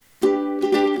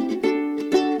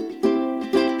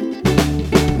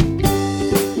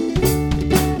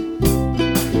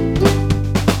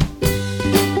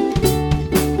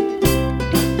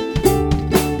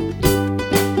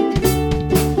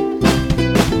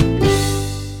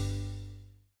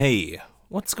Hey,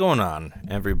 what's going on,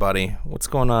 everybody? What's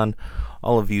going on,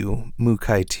 all of you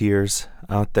Mukai tears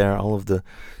out there, all of the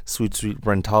sweet, sweet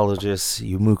Brentologists,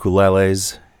 you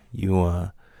Mukuleles,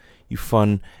 you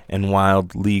fun and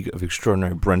wild League of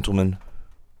Extraordinary Brentlemen.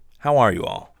 How are you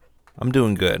all? I'm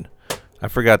doing good. I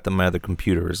forgot that my other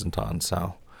computer isn't on,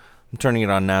 so I'm turning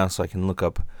it on now so I can look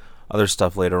up other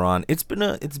stuff later on. It's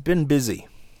been busy.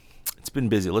 It's been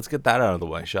busy. Let's get that out of the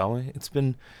way, shall we? It's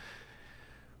been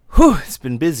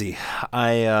busy.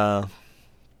 I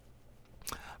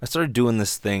started doing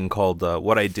this thing called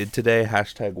What I Did Today,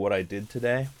 hashtag What I Did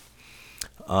Today.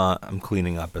 I'm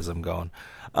cleaning up as I'm going.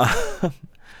 I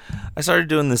started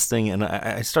doing this thing, and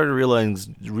I started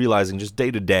realizing just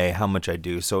day to day how much I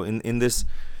do. So in this,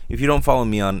 if you don't follow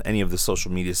me on any of the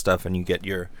social media stuff, and you get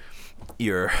you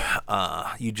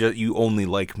only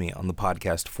like me on the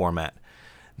podcast format,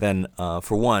 then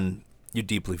for one, you're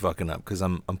deeply fucking up, because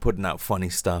I'm putting out funny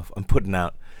stuff. I'm putting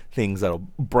out things that'll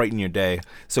brighten your day.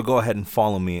 So go ahead and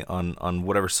follow me on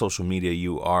whatever social media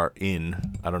you are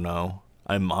in. I don't know.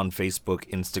 I'm on Facebook,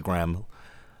 Instagram,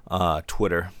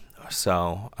 Twitter.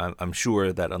 So I'm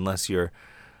sure that unless you're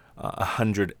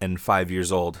 105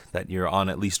 years old, that you're on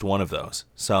at least one of those.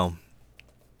 So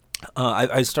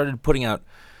I started putting out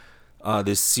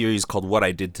this series called What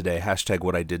I Did Today, hashtag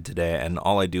What I Did Today, and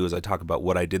all I do is I talk about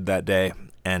what I did that day,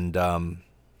 and I'm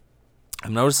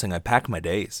noticing I pack my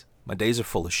days. My days are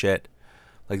full of shit.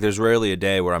 Like, there's rarely a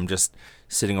day where I'm just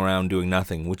sitting around doing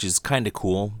nothing, which is kind of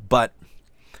cool, but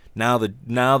now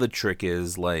the trick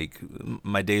is, like,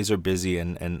 my days are busy,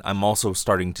 and I'm also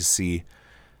starting to see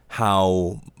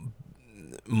how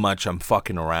much I'm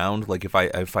fucking around. Like, if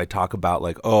I talk about,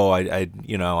 like, oh, I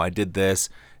did this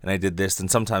and I did this, then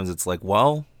sometimes it's like,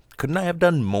 well, couldn't I have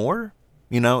done more?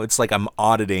 It's like I'm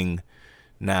auditing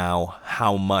now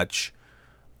how much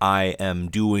I am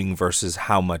doing versus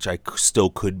how much I still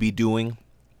could be doing.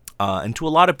 And to a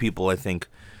lot of people, I think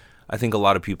a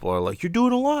lot of people are like, you're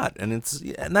doing a lot, and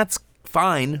that's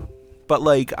fine, but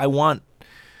like, I want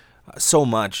so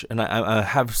much, and I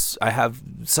have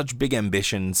such big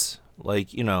ambitions. Like,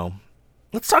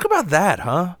 let's talk about that,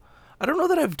 huh? I don't know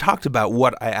that I've talked about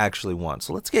what I actually want,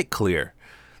 so let's get clear.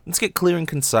 Let's get clear and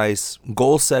concise.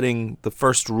 Goal setting, the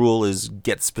first rule is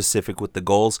get specific with the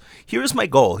goals. Here is my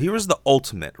goal. Here is the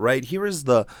ultimate, right? Here is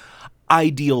the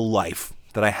ideal life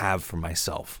that I have for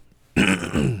myself.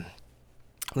 Let's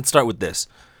start with this.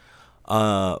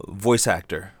 Voice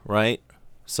actor, right?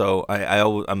 So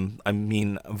I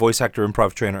mean voice actor,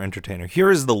 improv trainer, entertainer.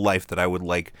 Here is the life that I would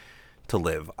like to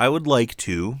live. I would like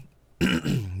to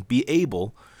be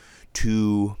able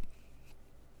to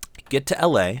get to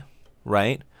LA,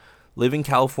 right? Live in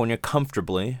California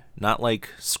comfortably, not like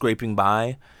scraping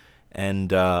by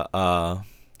and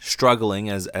struggling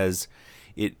as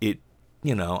it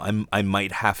I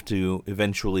might have to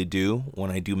eventually do when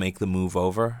I do make the move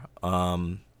over.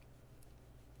 I'd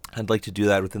like to do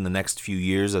that within the next few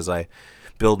years as I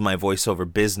build my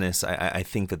voiceover business. I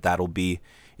think that that'll be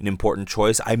an important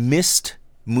choice. I missed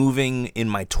moving in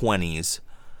my 20s.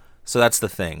 So that's the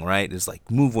thing, right? Is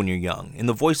like, move when you're young. In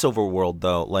the voiceover world,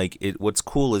 though, like, what's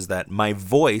cool is that my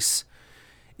voice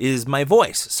is my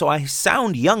voice. So I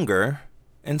sound younger,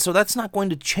 and so that's not going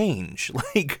to change.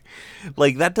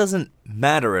 Like that doesn't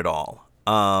matter at all.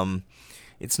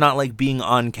 It's not like being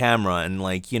on camera and,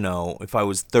 like, if I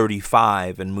was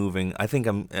 35 and moving, I think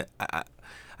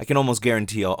I can almost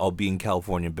guarantee I'll be in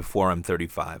California before I'm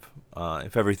 35.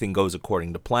 If everything goes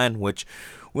according to plan, which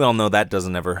we all know that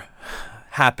doesn't ever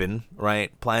happen,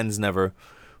 right? Plans never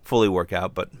fully work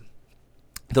out, but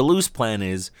the loose plan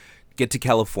is get to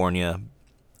California,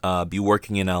 be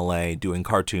working in LA, doing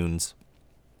cartoons,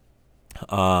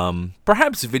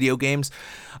 perhaps video games.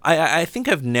 I think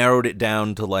I've narrowed it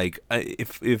down to, like,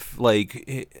 if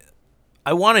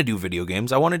I want to do video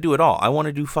games, I want to do it all. I want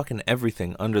to do fucking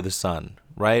everything under the sun,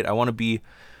 right? I want to be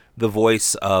the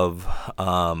voice of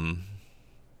I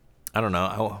don't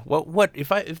know. What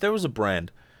if there was a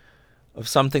brand of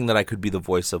something that I could be the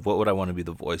voice of, what would I want to be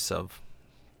the voice of?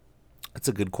 That's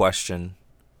a good question.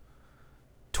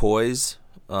 Toys,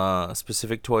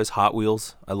 specific toys, Hot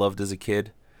Wheels, I loved as a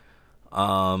kid.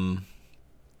 I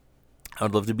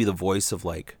would love to be the voice of,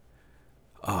 like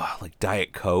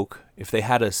Diet Coke, if they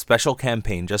had a special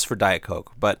campaign just for Diet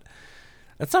Coke, but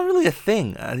that's not really a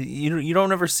thing. You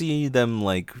don't ever see them,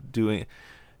 like, doing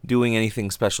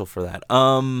anything special for that.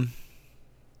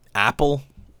 Apple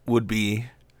would be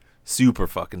super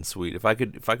fucking sweet. If I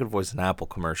could voice an Apple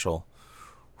commercial,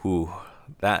 I'm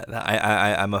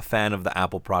a fan of the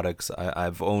Apple products.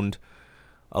 I've owned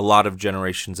a lot of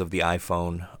generations of the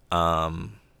iPhone.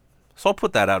 So I'll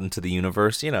put that out into the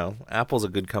universe. Apple's a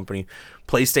good company.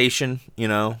 PlayStation,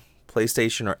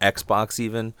 PlayStation or Xbox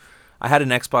even. I had an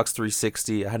Xbox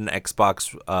 360. I had an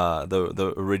Xbox,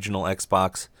 the original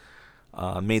Xbox.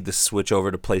 Made the switch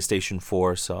over to PlayStation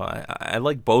 4, so I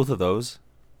like both of those.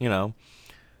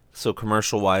 So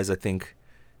commercial wise, I think,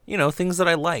 things that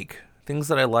I like. Things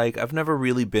that I like. I've never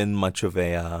really been much of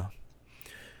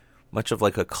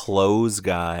like a clothes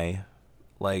guy.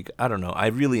 Like, I don't know. I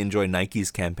really enjoy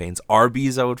Nike's campaigns.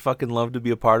 Arby's, I would fucking love to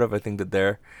be a part of. I think that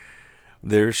their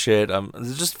shit.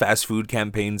 Just fast food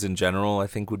campaigns in general, I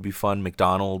think would be fun.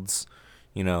 McDonald's,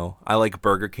 I like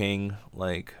Burger King,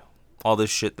 like all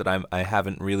this shit that I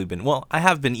haven't really been. Well, I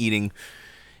have been eating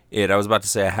it. I was about to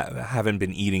say I haven't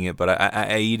been eating it, but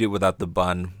I eat it without the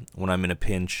bun when I'm in a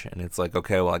pinch, and it's like,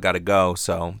 okay, well, I gotta go,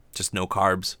 so just no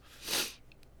carbs.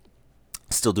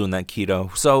 Still doing that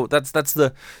keto. So that's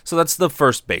the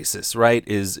first basis, right?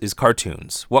 Is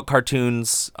cartoons. What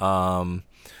cartoons?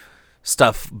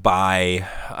 Stuff by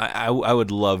I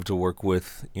would love to work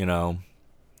with,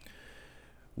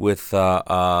 with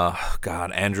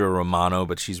God, Andrea Romano,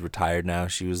 but she's retired now.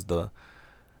 She was the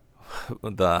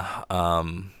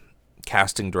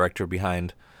casting director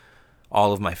behind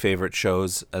all of my favorite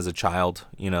shows as a child.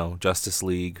 Justice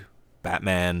League,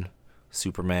 Batman,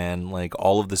 Superman, like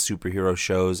all of the superhero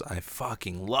shows. I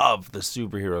fucking love the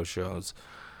superhero shows.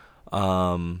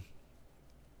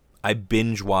 I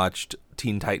binge watched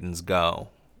Teen Titans Go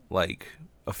like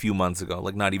a few months ago,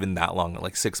 like not even that long,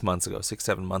 like 7 months ago.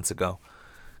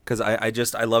 Because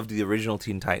I loved the original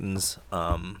Teen Titans.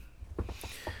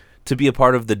 To be a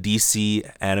part of the DC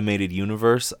animated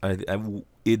universe,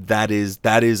 that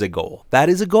is a goal. That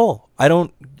is a goal. I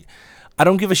don't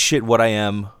give a shit what I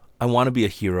am. I want to be a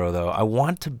hero, though. I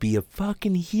want to be a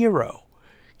fucking hero.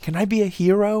 Can I be a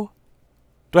hero?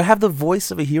 Do I have the voice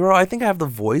of a hero? I think I have the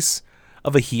voice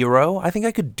of a hero. I think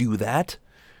I could do that.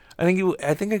 I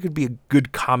think I could be a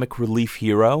good comic relief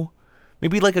hero.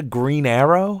 Maybe like a Green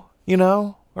Arrow,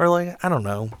 or like, I don't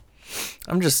know.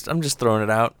 I'm just throwing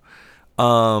it out.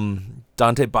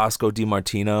 Dante Bosco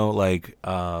DiMartino, like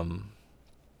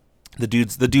the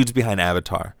dudes behind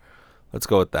Avatar. Let's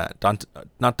go with that.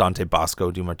 Not Dante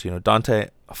Bosco DiMartino.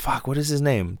 What is his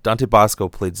name? Dante Bosco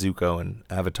played Zuko in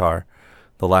Avatar,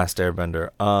 The Last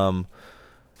Airbender.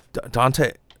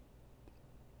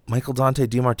 Michael Dante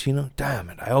DiMartino. Damn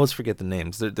it, I always forget the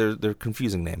names. They're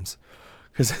confusing names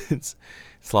because it's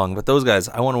long. But those guys,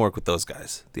 I want to work with those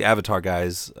guys. The Avatar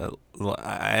guys.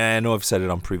 I know I've said it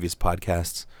on previous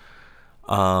podcasts.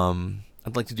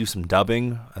 I'd like to do some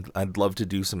dubbing. I'd love to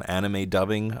do some anime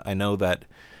dubbing. I know that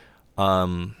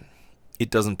it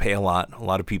doesn't pay a lot. A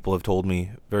lot of people have told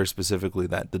me very specifically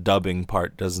that the dubbing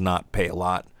part does not pay a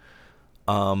lot.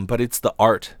 But it's the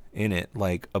art in it.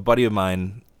 Like a buddy of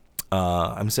mine,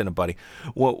 I'm saying a buddy.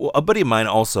 Well, a buddy of mine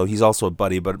also, he's also a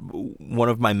buddy, but one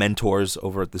of my mentors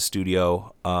over at the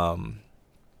studio,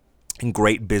 in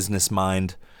great business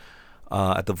mind,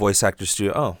 at the Voice Actor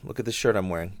Studio. Oh, look at this shirt I'm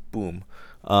wearing. Boom.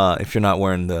 If you're not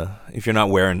watching the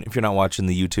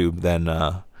YouTube, then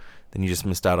you just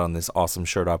missed out on this awesome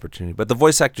shirt opportunity. But the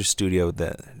Voice Actor Studio,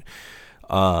 the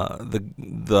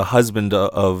husband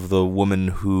of the woman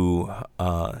who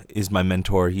is my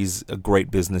mentor, he's a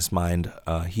great business mind.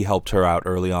 He helped her out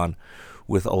early on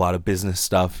with a lot of business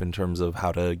stuff in terms of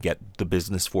how to get the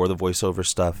business for the voiceover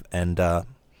stuff. And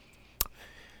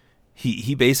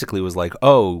he basically was like,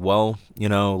 oh, well,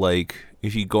 like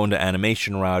if you go into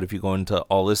animation route, if you go into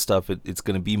all this stuff, it's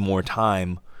going to be more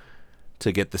time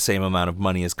to get the same amount of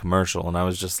money as commercial. And I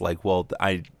was just like, well,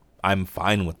 I'm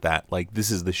fine with that. Like, this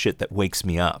is the shit that wakes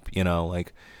me up,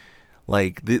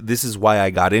 this is why I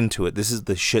got into it. This is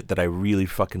the shit that I really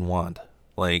fucking want.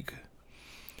 Like,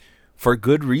 for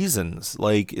good reasons.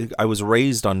 Like, I was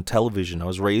raised on television. I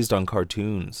was raised on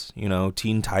cartoons.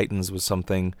 Teen Titans was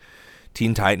something.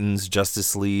 Teen Titans,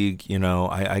 Justice League,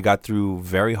 I got through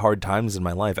very hard times in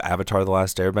my life. Avatar: The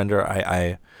Last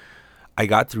Airbender, I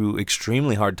got through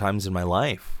extremely hard times in my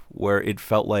life where it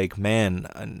felt like, man,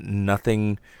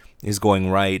 nothing is going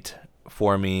right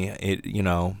for me.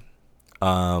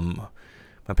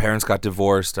 My parents got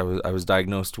divorced. I was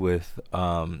diagnosed with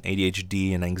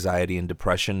ADHD and anxiety and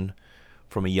depression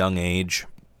from a young age.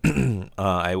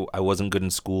 I wasn't good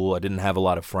in school. I didn't have a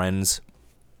lot of friends.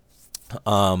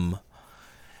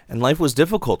 And life was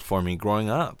difficult for me growing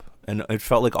up. And it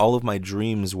felt like all of my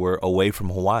dreams were away from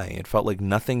Hawaii. It felt like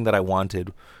nothing that I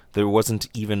wanted, there wasn't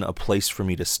even a place for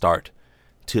me to start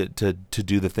to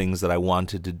do the things that I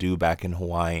wanted to do back in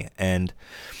Hawaii. And,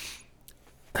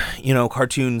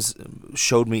 cartoons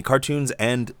showed me, cartoons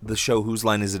and the show Whose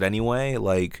Line Is It Anyway,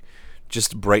 like,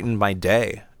 just brightened my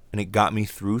day. and it got me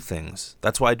through things.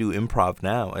 That's why I do improv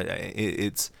now.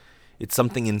 It's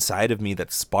something inside of me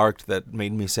that sparked, that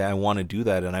made me say I want to do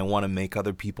that, and I want to make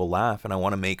other people laugh, and I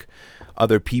want to make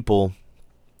other people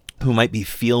who might be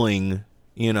feeling,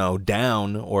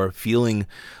 down or feeling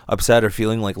upset or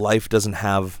feeling like life doesn't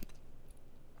have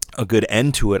a good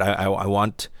end to it. I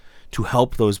want to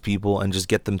help those people and just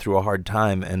get them through a hard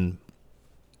time, and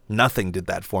nothing did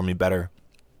that for me better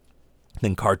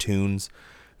than cartoons,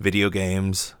 video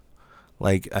games,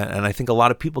 and I think a lot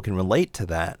of people can relate to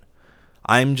that.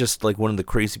 I'm just like one of the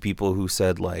crazy people who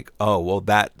said like, oh, well,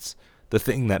 that's the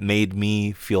thing that made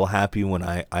me feel happy when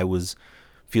I was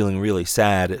feeling really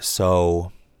sad.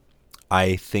 So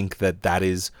I think that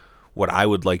is what I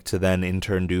would like to then in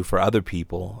turn do for other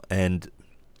people. And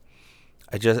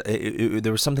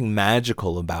there was something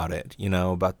magical about it,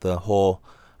 about the whole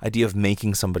idea of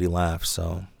making somebody laugh.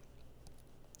 So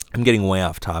I'm getting way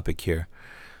off topic here.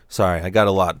 Sorry, I got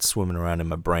a lot swimming around in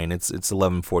my brain. It's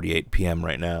 11:48 p.m.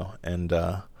 right now, and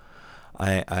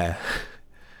I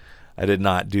did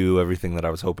not do everything that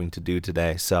I was hoping to do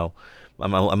today, so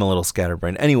I'm a little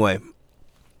scatterbrained. Anyway,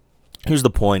 here's the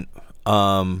point: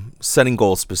 setting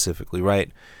goals specifically, right?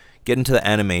 Get into the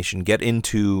animation.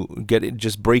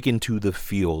 Just break into the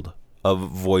field of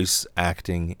voice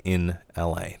acting in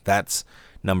LA. That's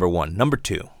number one. Number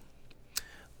two,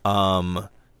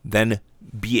 then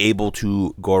be able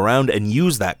to go around and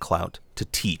use that clout to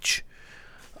teach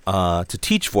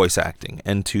voice acting,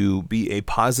 and to be a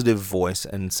positive voice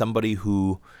and somebody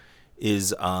who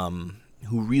is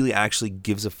who really actually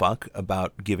gives a fuck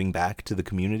about giving back to the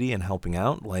community and helping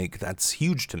out. Like, that's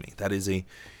huge to me. That is a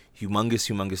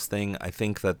humongous thing. I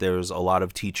think that there's a lot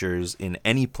of teachers in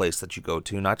any place that you go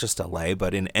to, not just LA,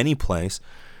 but in any place.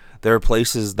 There are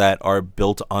places that are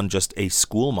built on just a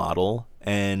school model,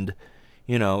 and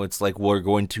it's like, we're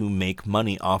going to make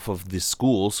money off of this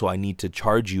school, so I need to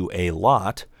charge you a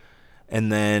lot.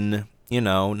 And then,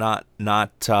 not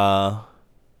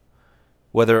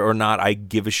whether or not I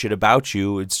give a shit about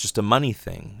you, it's just a money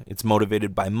thing. It's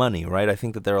motivated by money, right? I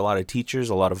think that there are a lot of teachers,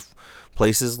 a lot of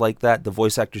places like that. The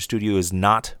Voice Actor Studio is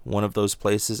not one of those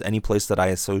places. Any place that I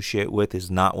associate with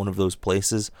is not one of those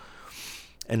places.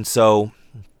 And so,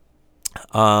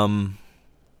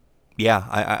 yeah,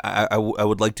 I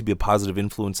would like to be a positive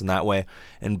influence in that way,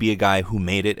 and be a guy who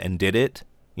made it and did it,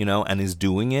 and is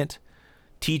doing it,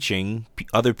 teaching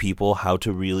other people how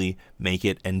to really make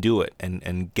it and do it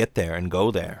and get there and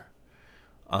go there.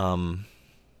 I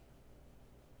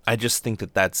just think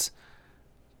that's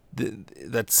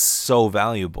so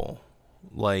valuable.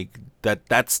 Like,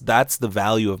 that's the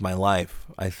value of my life,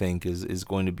 I think, is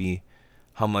going to be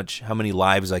how many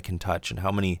lives I can touch, and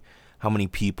how many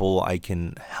people I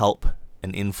can help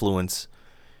and influence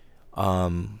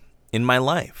in my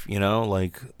life,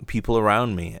 like people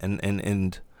around me.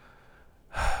 And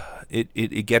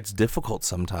it gets difficult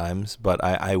sometimes, but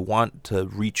I want to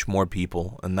reach more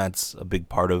people, and that's a big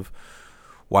part of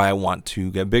why I want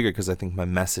to get bigger, because I think my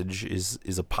message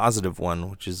is a positive one,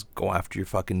 which is go after your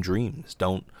fucking dreams.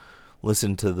 Don't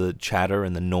listen to the chatter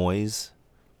and the noise.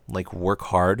 Like, work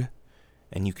hard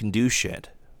and you can do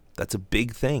shit. That's a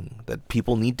big thing that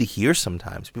people need to hear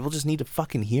sometimes. People just need to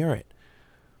fucking hear it.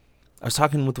 I was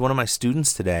talking with one of my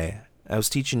students today. I was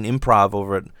teaching improv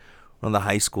over at one of the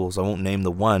high schools. I won't name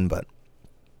the one,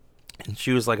 and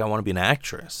she was like, I want to be an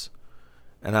actress.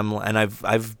 And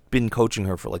I've been coaching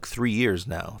her for like 3 years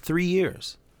now. 3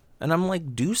 years. And I'm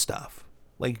like, do stuff.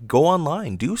 Like, go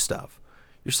online, do stuff.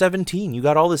 You're 17, you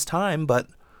got all this time, but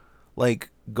like,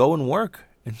 go and work.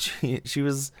 And she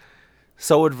was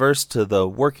so adverse to the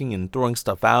working and throwing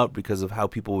stuff out because of how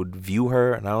people would view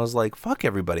her. And I was like, fuck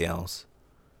everybody else.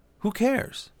 Who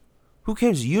cares? Who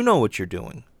cares? You know what you're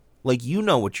doing. Like, you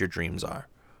know what your dreams are.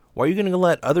 Why are you going to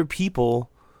let other people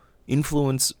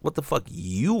influence what the fuck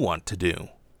you want to do?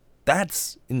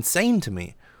 That's insane to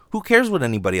me. Who cares what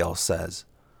anybody else says?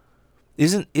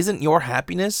 Isn't your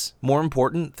happiness more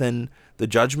important than the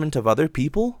judgment of other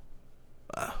people?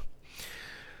 And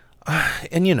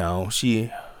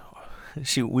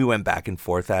we went back and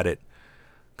forth at it,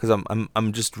 because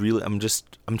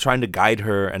I'm trying to guide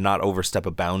her and not overstep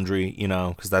a boundary,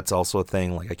 because that's also a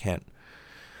thing. Like, I can't,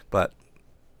 but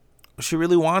she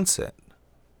really wants it.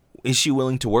 Is she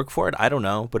willing to work for it? I don't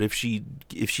know. But if she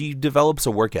develops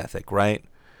a work ethic, right?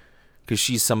 Because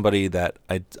she's somebody that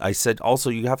I said,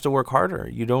 also, you have to work harder.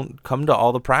 You don't come to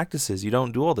all the practices. You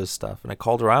don't do all this stuff. And I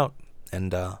called her out,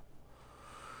 and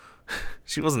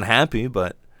she wasn't happy,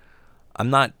 but I'm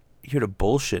not here to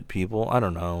bullshit people. I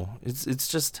don't know. It's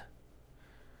just,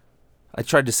 I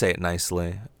tried to say it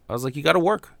nicely. I was like, you got to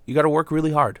work. You got to work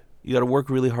really hard. You got to work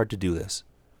really hard to do this.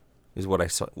 is what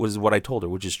I told her,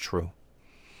 which is true.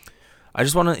 I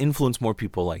just want to influence more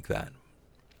people like that.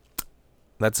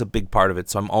 That's a big part of it.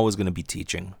 So I'm always going to be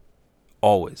teaching.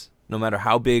 Always. No matter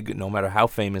how big, no matter how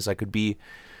famous, I could be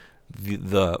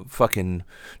the fucking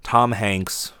Tom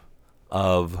Hanks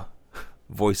of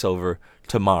voiceover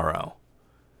tomorrow.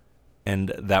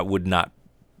 And that would not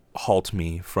halt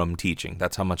me from teaching.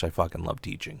 That's how much I fucking love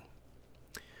teaching.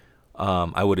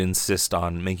 I would insist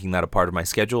on making that a part of my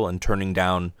schedule and turning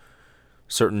down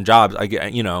certain jobs. I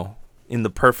get, in the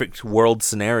perfect world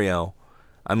scenario,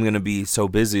 I'm going to be so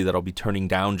busy that I'll be turning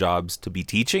down jobs to be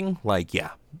teaching. Like,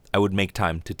 yeah, I would make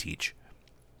time to teach.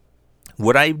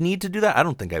 Would I need to do that? I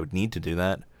don't think I would need to do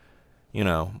that.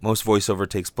 Most voiceover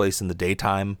takes place in the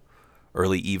daytime,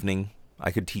 early evening.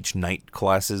 I could teach night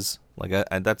classes. Like,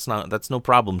 that's no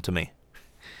problem to me.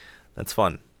 That's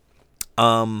fun.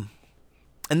 And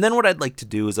then what I'd like to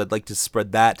do is I'd like to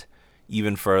spread that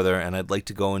even further, and I'd like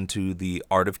to go into the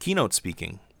art of keynote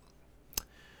speaking.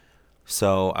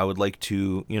 So I would like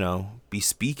to, be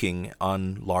speaking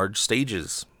on large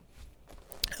stages,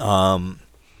 going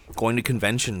to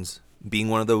conventions, being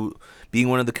one of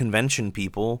the convention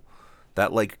people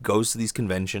that like goes to these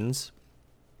conventions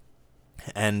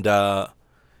and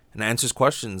answers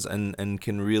questions and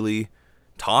can really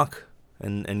talk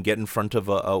and get in front of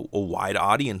a wide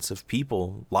audience of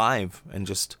people live and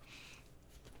just,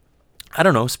 I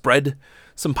don't know, spread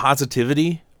some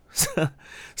positivity.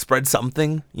 Spread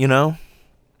something,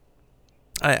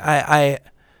 I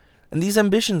and these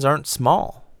ambitions aren't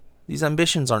small. So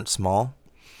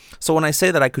when I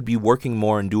say that I could be working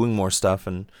more and doing more stuff,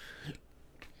 and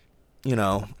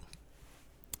I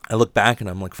look back and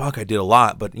I'm like, fuck, I did a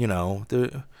lot, but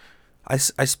I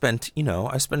spent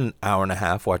an hour and a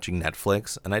half watching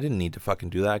Netflix, and I didn't need to fucking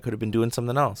do that. I could have been doing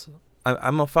something else.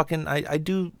 I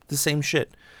do the same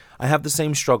shit. I have the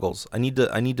same struggles. I need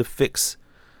to fix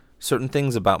certain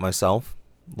things about myself,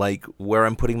 like where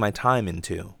I'm putting my time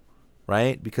into,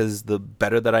 right? Because the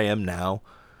better that I am now,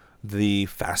 the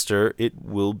faster it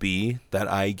will be that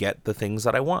I get the things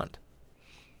that I want.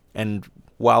 And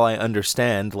while I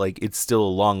understand, like, it's still a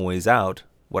long ways out,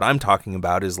 what I'm talking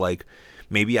about is, like,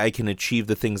 maybe I can achieve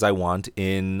the things I want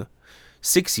in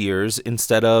 6 years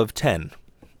instead of 10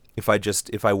 if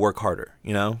I work harder,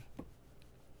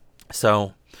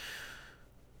 So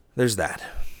there's that.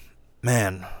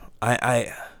 Man,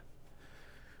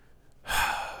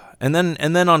 and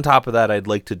then on top of that, I'd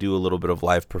like to do a little bit of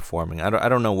live performing. I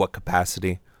don't know what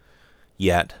capacity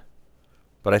yet,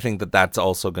 but I think that that's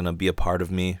also going to be a part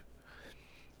of me.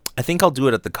 I think I'll do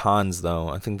it at the cons, though.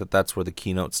 I think that that's where the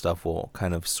keynote stuff will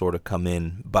kind of sort of come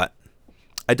in, but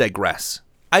I digress.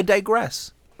 I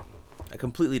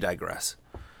completely digress.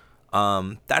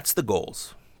 That's the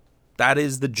goals. That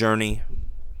is the journey.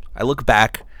 I look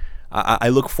back. I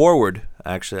look forward,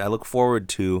 actually. I look forward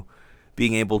to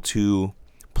being able to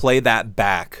play that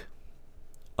back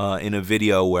in a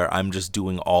video where I'm just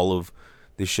doing all of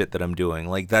the shit that I'm doing.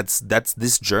 Like, that's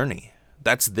this journey.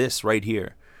 That's this right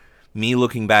here. Me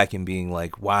looking back and being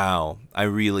like, wow, I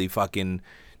really fucking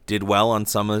did well on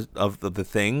some of the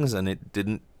things, and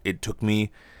it took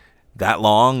me that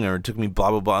long, or it took me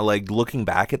blah, blah, blah. Like, looking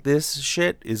back at this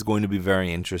shit is going to be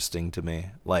very interesting to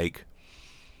me. Like,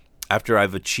 after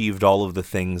I've achieved all of the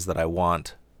things that I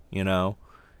want,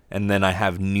 and then I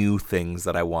have new things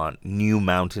that I want, new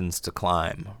mountains to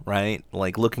climb, right?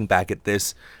 Like, looking back at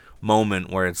this moment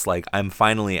where it's like I'm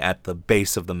finally at the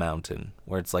base of the mountain,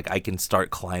 where it's like I can start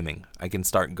climbing, I can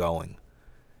start going.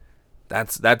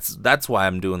 That's why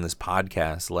I'm doing this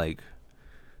podcast. Like,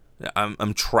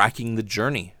 I'm tracking the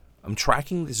journey. I'm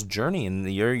tracking this journey,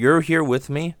 and you're here with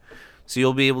me, so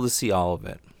you'll be able to see all of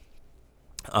it.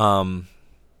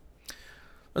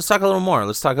 Let's talk a little more.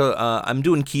 Let's talk. I'm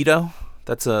doing keto.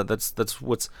 That's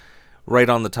what's right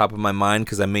on the top of my mind,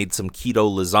 because I made some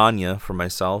keto lasagna for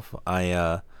myself.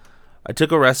 I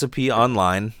took a recipe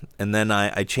online, and then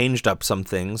I changed up some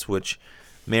things, which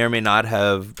may or may not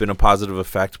have been a positive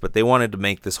effect. But they wanted to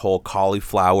make this whole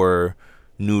cauliflower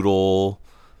noodle,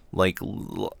 like,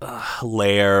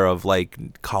 layer of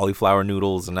like cauliflower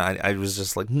noodles, and I was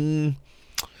just like,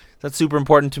 that's super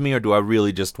important to me, or do I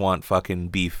really just want fucking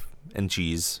beef and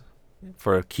cheese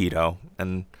for keto?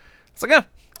 And it's like, I'm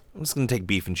just gonna take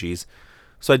beef and cheese.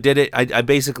 So I did it. I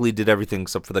basically did everything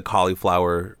except for the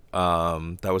cauliflower.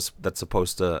 That's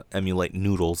supposed to emulate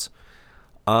noodles.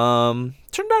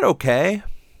 Turned out okay.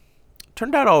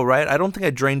 Turned out all right. I don't think I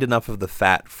drained enough of the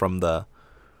fat from the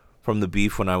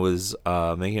beef when I was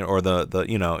making it, or the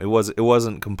it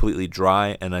wasn't completely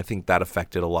dry, and I think that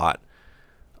affected a lot.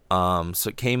 So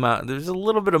it came out, there's a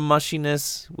little bit of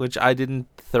mushiness, which I didn't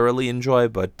thoroughly enjoy,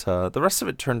 but the rest of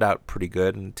it turned out pretty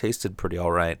good and tasted pretty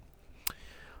all right.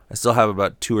 I still have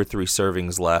about 2 or 3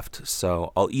 servings left,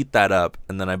 so I'll eat that up.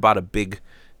 And then I bought a big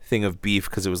thing of beef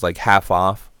because it was like half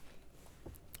off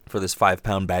for this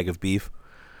 5-pound bag of beef,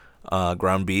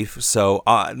 ground beef. So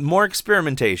more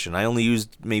experimentation. I only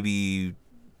used maybe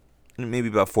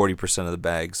about 40% of the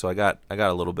bag, so I got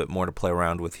a little bit more to play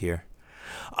around with here.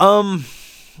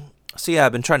 So yeah,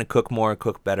 I've been trying to cook more,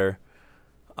 cook better.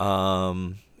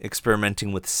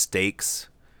 Experimenting with steaks,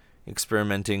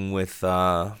 experimenting with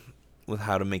how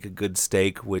to make a good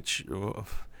steak, which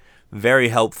very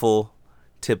helpful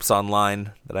tips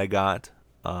online that I got.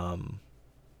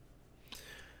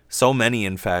 So many,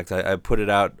 in fact. I put it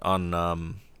out on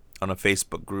a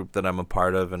Facebook group that I'm a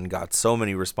part of and got so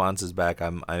many responses back.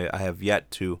 I have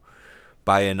yet to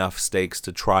buy enough steaks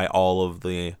to try all of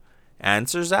the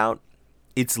answers out.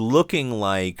 It's looking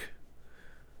like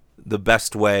the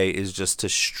best way is just to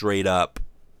straight up,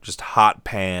 just hot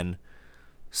pan,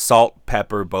 salt,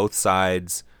 pepper, both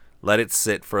sides, let it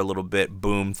sit for a little bit,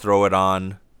 boom, throw it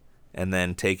on, and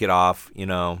then take it off,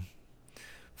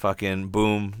 fucking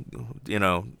boom,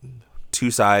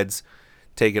 2 sides,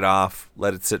 take it off,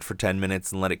 let it sit for 10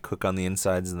 minutes and let it cook on the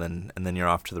insides, and then you're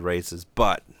off to the races.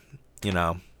 But,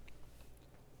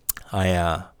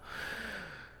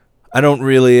 I don't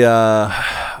really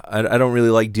I don't really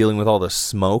like dealing with all the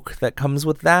smoke that comes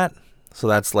with that. So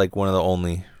that's like one of the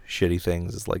only shitty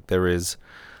things is like there is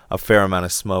a fair amount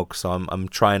of smoke. So I'm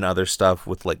trying other stuff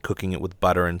with like cooking it with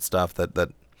butter and stuff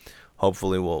that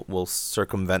hopefully will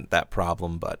circumvent that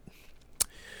problem. But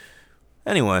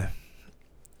anyway,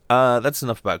 that's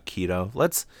enough about keto.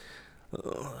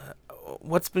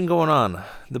 What's been going on?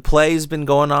 The play's been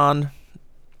going on.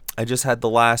 I just had the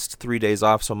last 3 days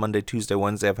off, so Monday, Tuesday,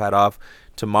 Wednesday I've had off.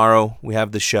 Tomorrow we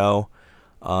have the show,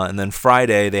 and then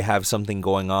Friday they have something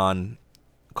going on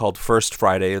called First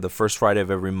Friday. The first Friday of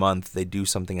every month they do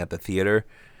something at the theater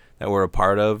that we're a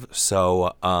part of,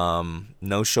 so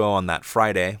no show on that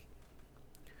Friday.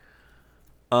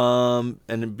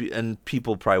 And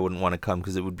people probably wouldn't want to come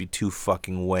because it would be too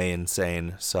fucking way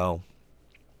insane, so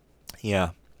yeah.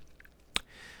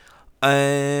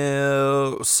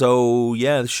 So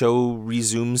yeah, the show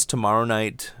resumes tomorrow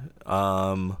night.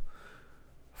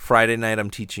 Friday night I'm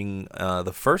teaching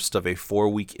the first of a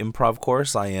 4-week improv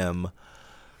course. I am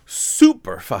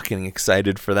super fucking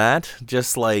excited for that.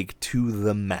 Just like to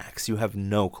the max. You have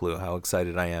no clue how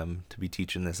excited I am to be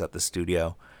teaching this at the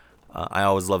studio. I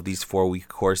always love these 4-week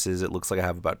courses. It looks like I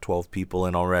have about 12 people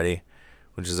in already,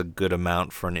 which is a good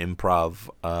amount for an improv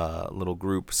little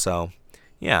group. So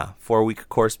yeah, 4-week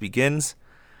course begins.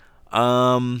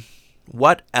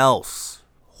 What else?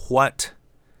 What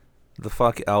the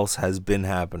fuck else has been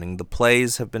happening? The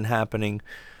plays have been happening.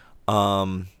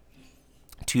 2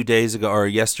 days ago, or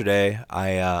yesterday,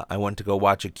 I went to go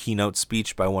watch a keynote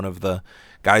speech by one of the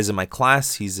guys in my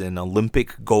class. He's an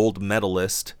Olympic gold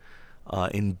medalist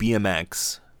in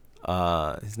BMX.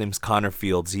 His name's Connor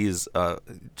Fields. He's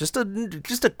just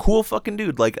a cool fucking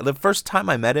dude. Like the first time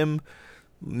I met him,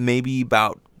 maybe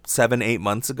about 7-8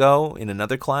 months ago in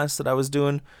another class that I was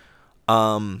doing,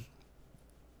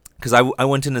 because I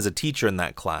went in as a teacher in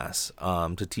that class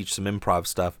to teach some improv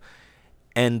stuff,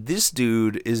 and this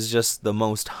dude is just the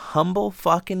most humble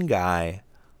fucking guy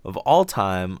of all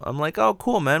time. I'm like, oh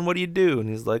cool man, what do you do? And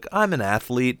he's like, I'm an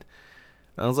athlete.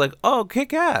 And I was like, oh,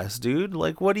 kick ass, dude.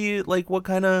 Like what do you like? What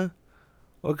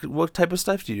type of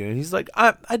stuff do you do? And he's like,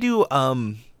 I do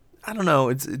I don't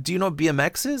know. Do you know what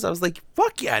BMX is? I was like,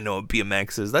 fuck yeah, I know what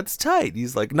BMX is. That's tight.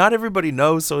 He's like, not everybody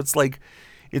knows, so it's like,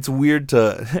 it's weird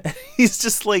to. He's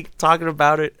just like talking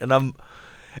about it, and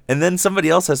then somebody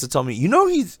else has to tell me,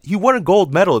 he won a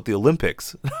gold medal at the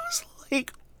Olympics. And I was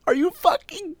like, are you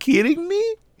fucking kidding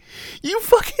me? You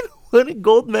fucking won a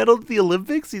gold medal at the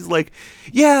Olympics? He's like,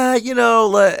 yeah,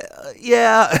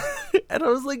 yeah. And I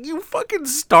was like, you fucking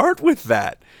start with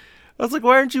that. I was like,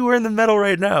 why aren't you wearing the medal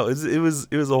right now? It was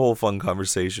a whole fun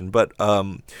conversation. But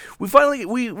we finally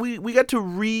we got to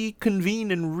reconvene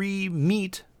and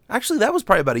re-meet. Actually, that was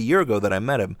probably about a year ago that I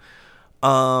met him.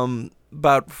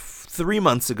 About 3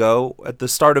 months ago at the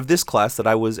start of this class that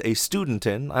I was a student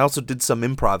in. I also did some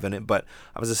improv in it, but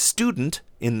I was a student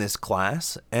in this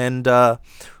class. And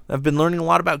I've been learning a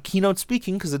lot about keynote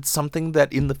speaking because it's something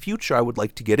that in the future I would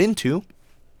like to get into.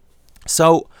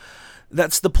 So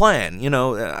that's the plan.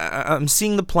 I'm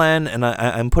seeing the plan, and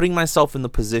I'm putting myself in the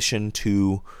position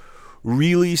to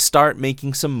really start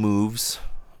making some moves,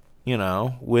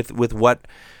 with what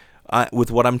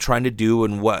I'm trying to do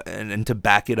and to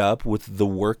back it up with the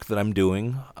work that I'm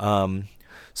doing.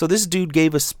 So this dude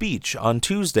gave a speech on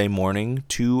Tuesday morning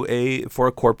for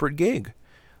a corporate gig.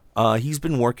 He's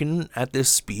been working at this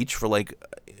speech for like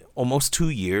almost 2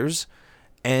 years,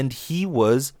 and he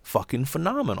was fucking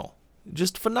phenomenal.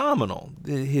 Just phenomenal.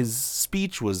 His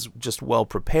speech was just well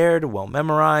prepared, well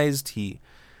memorized. He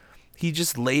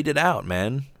just laid it out,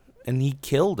 man. And he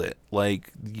killed it.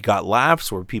 Like, you got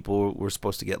laughs where people were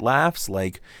supposed to get laughs.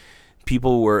 Like,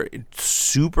 people were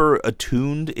super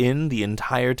attuned in the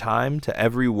entire time to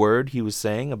every word he was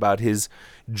saying about his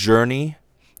journey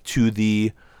to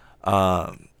to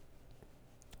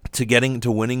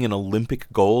winning an Olympic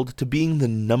gold, to being the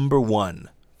number one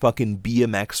fucking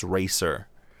BMX racer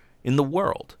in the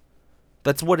world.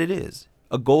 That's what it is.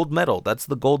 A gold medal. That's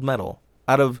the gold medal.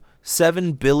 Out of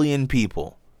 7 billion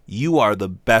people, you are the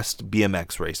best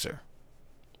BMX racer.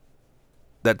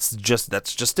 That's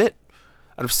just it.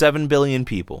 Out of 7 billion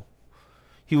people.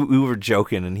 We were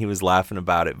joking and he was laughing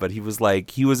about it, but he was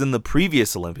like, he was in the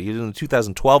previous Olympics. He was in the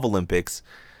 2012 Olympics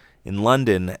in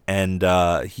London, and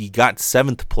he got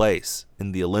 7th place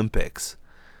in the Olympics.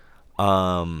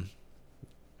 And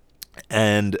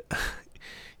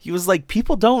he was like,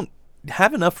 people don't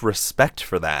have enough respect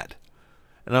for that.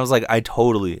 And I was like, I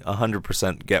totally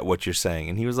 100% get what you're saying.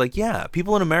 And he was like, yeah,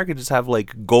 people in America just have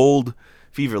like gold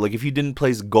fever. Like, if you didn't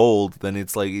place gold, then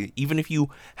it's like, even if you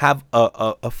have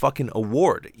a fucking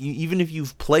award, even if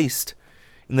you've placed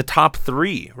in the top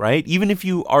 3, right? Even if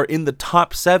you are in the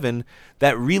top 7,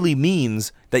 that really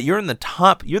means that you're in the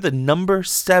top, you're the number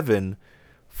 7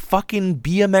 fucking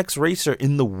BMX racer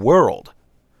in the world.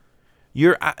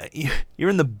 You're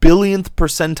in the billionth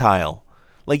percentile.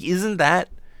 Like, isn't that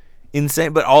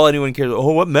insane? But all anyone cares,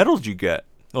 oh, what medal did you get?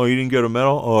 Oh, you didn't get a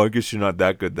medal? Oh, I guess you're not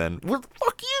that good then. Well,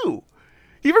 fuck you.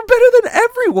 You're better than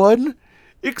everyone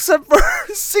except for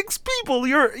 6 people.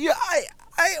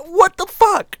 What the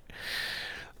fuck?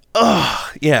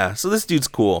 Ugh, yeah, so this dude's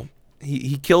cool.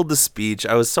 He killed the speech.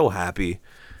 I was so happy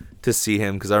to see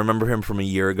him because I remember him from a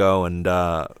year ago, and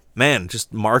man,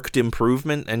 just marked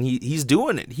improvement, and he's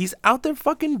doing it. He's out there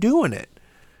fucking doing it.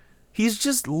 He's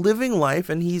just living life,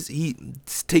 and he's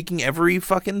taking every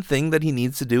fucking thing that he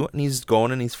needs to do, and he's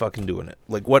going and he's fucking doing it.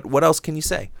 Like, what else can you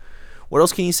say? What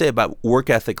else can you say about work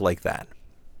ethic like that?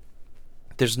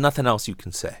 There's nothing else you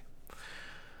can say.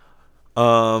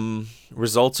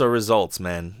 Results are results,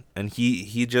 man. And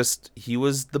he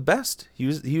was the best. He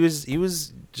was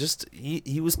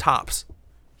tops.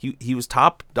 He was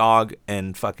top dog,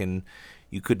 and fucking,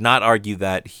 you could not argue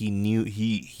that. He knew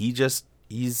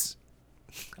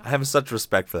I have such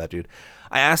respect for that dude.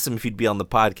 I asked him if he'd be on the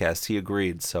podcast. He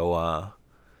agreed. So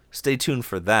stay tuned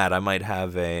for that. I might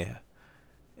have an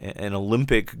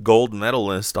Olympic gold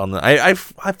medalist on the. I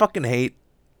fucking hate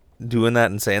doing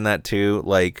that and saying that too.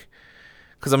 Like,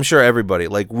 because I'm sure everybody,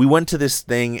 like, we went to this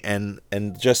thing and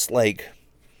just like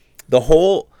the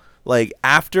whole, like,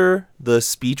 after the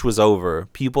speech was over,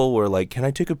 people were like, can I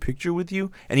take a picture with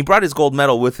you? And he brought his gold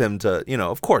medal with him to,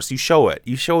 of course, you show it.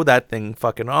 You show that thing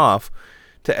fucking off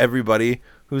to everybody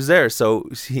who's there. So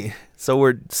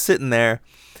we're sitting there,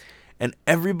 and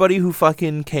everybody who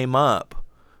fucking came up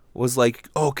was like,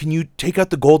 oh, can you take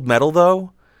out the gold medal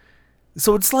though?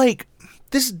 So it's like,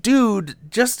 this dude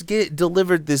just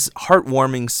delivered this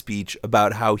heartwarming speech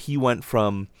about how he went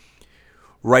from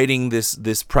writing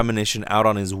this premonition out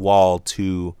on his wall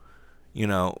to,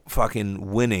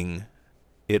 fucking winning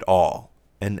it all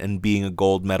and being a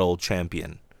gold medal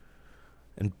champion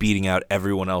and beating out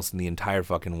everyone else in the entire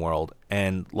fucking world.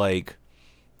 And, like,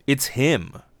 it's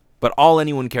him. But all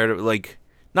anyone cared about, like,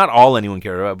 not all anyone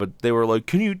cared about, but they were like,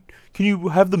 can you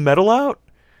have the medal out?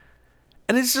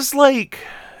 And it's just like,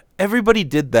 everybody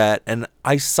did that, and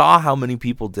I saw how many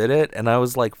people did it, and I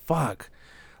was like, fuck.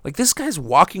 Like, this guy's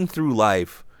walking through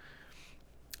life,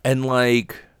 and,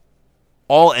 like,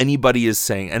 all anybody is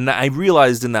saying, and I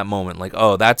realized in that moment, like,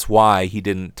 oh, that's why he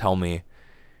didn't tell me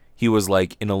he was,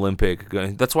 like, an Olympic.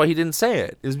 That's why he didn't say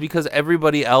it, is because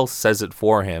everybody else says it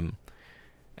for him.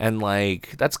 And,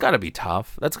 like, that's got to be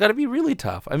tough. That's got to be really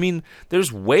tough. I mean,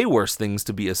 there's way worse things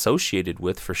to be associated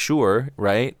with, for sure,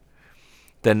 right?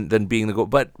 Than being the goal,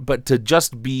 but to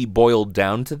just be boiled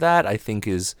down to that, I think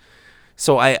is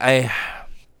so. I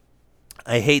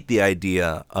hate the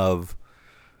idea of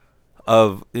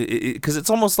because it's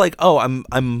almost like, oh, I'm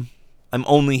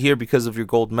only here because of your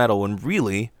gold medal, when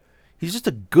really he's just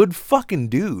a good fucking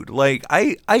dude. Like,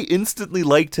 I instantly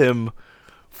liked him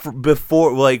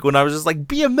before, like, when I was just like,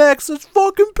 BMX is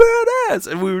fucking badass,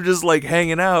 and we were just like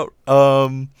hanging out.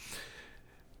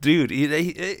 Dude,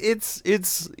 it's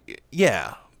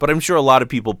yeah. But I'm sure a lot of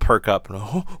people perk up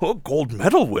and gold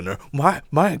medal winner.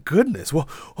 My goodness. Well,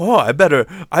 I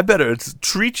better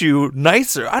treat you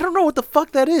nicer. I don't know what the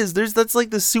fuck that is. That's like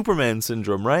the Superman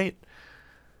syndrome, right?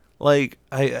 Like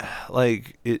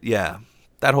yeah.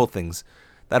 That whole thing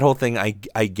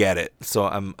I get it. So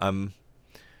I'm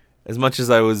as much as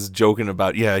I was joking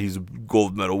about, yeah, he's a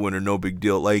gold medal winner, no big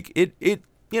deal. Like it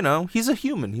he's a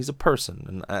human, he's a person,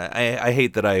 and I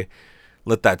hate that I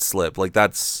let that slip. Like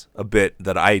that's a bit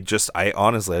that I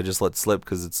honestly let slip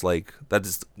because it's like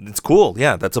it's cool.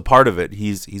 Yeah, that's a part of it.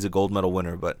 He's a gold medal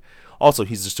winner, but also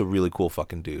he's just a really cool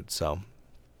fucking dude. So,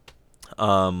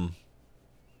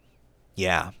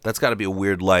 yeah, that's got to be a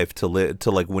weird life to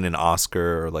like win an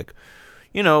Oscar or like,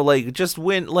 like just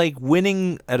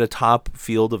winning at a top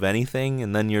field of anything,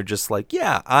 and then you're just like,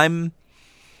 yeah, I'm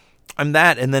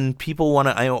that, and then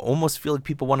I almost feel like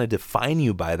people want to define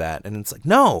you by that, and it's like,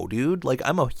 no, dude, like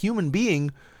I'm a human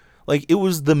being, like it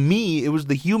was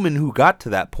the human who got to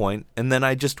that point, and then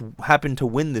I just happened to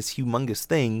win this humongous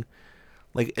thing,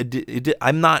 like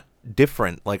I'm not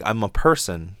different, like I'm a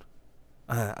person.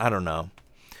 I don't know,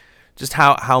 just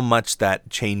how much that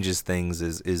changes things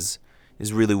is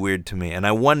really weird to me, and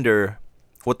I wonder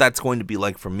what that's going to be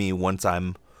like for me once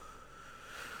I'm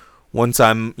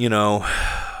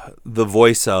the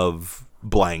voice of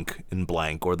blank and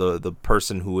blank, or the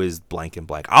person who is blank and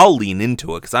blank. I'll lean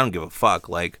into it because I don't give a fuck.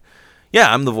 Like,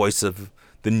 yeah, I'm the voice of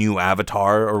the new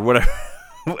Avatar or whatever,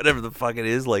 whatever the fuck it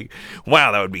is. Like,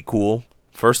 wow, that would be cool.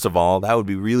 First of all, that would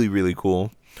be really, really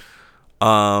cool.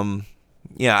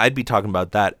 Yeah, I'd be talking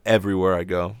about that everywhere I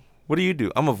go. What do you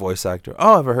do? I'm a voice actor.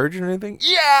 Oh, have I heard you or anything?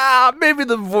 Yeah, maybe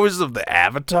the voice of the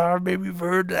Avatar. Maybe you've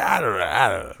heard that. I don't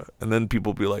know. And then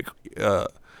people be like,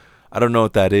 I don't know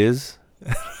what that is.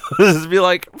 Just be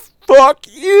like, fuck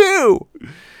you.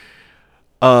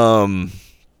 Sorry,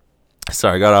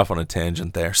 I got off on a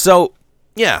tangent there. So,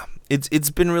 yeah, it's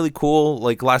been really cool.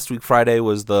 Like last week, Friday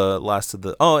was the last of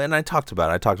the. Oh, and I talked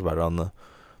about it on the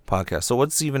podcast. So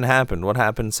what's even happened? What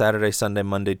happened Saturday, Sunday,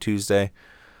 Monday, Tuesday?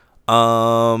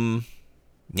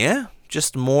 Yeah,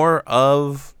 just more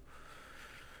of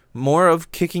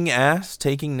kicking ass,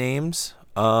 taking names.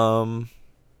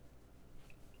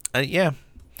 Yeah.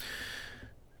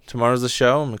 Tomorrow's the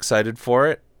show. I'm excited for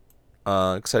it.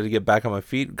 Excited to get back on my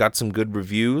feet. Got some good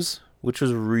reviews, which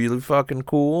was really fucking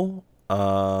cool.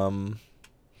 Let's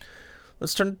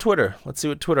turn to Twitter. Let's see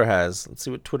what Twitter has. Let's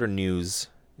see what Twitter news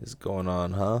is going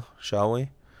on, huh? Shall we?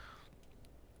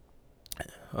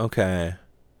 Okay.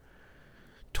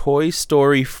 Toy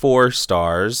Story 4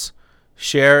 stars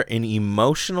share an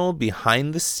emotional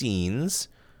behind-the-scenes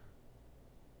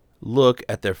look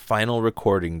at their final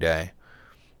recording day.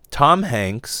 Tom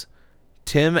Hanks,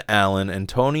 Tim Allen, and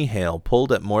Tony Hale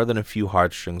pulled at more than a few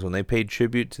heartstrings when they paid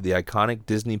tribute to the iconic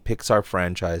Disney Pixar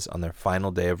franchise on their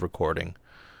final day of recording.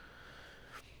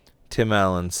 Tim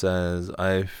Allen says,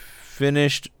 I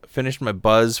finished my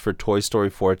buzz for Toy Story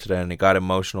 4 today, and it got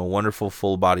emotional. Wonderful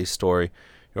full-body story.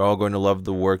 You're all going to love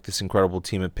the work this incredible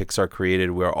team at Pixar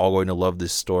created. We are all going to love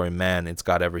this story. Man, it's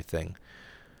got everything.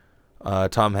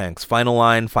 Tom Hanks, final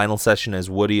line, final session as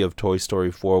Woody of Toy Story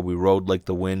 4. We rode like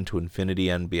the wind to infinity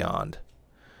and beyond.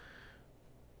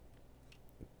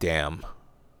 Damn.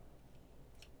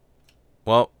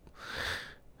 Well,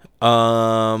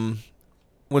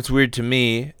 what's weird to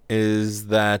me is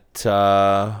that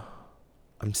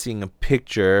I'm seeing a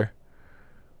picture,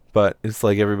 but it's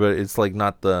like it's like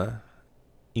not the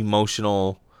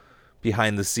emotional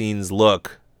behind the scenes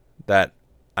look that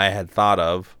I had thought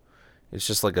of. It's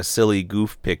just like a silly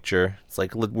goof picture. It's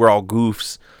like, look, we're all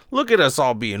goofs. Look at us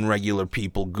all being regular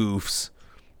people goofs.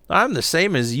 I'm the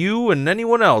same as you and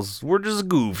anyone else. We're just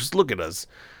goofs. Look at us.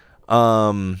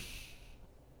 So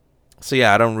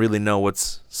yeah, I don't really know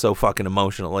what's so fucking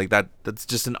emotional. Like that's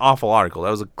just an awful article.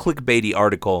 That was a clickbaity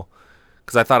article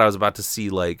because I thought I was about to see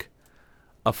like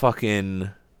a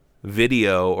fucking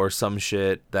video or some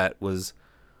shit that was,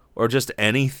 or just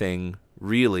anything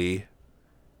really,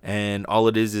 and all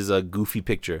it is a goofy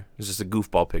picture. It's just a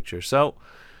goofball picture. So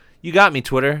you got me,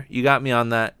 Twitter. You got me on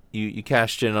that. You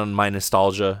cashed in on my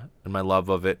nostalgia and my love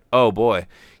of it. Oh boy,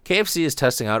 KFC is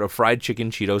testing out a fried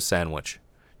chicken Cheetos sandwich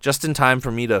just in time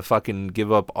for me to fucking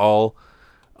give up all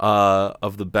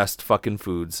of the best fucking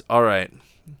foods. All right.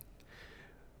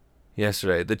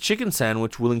 Yesterday, the chicken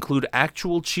sandwich will include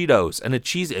actual Cheetos and a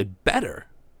cheese. It better.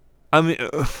 I mean,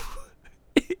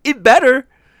 it better.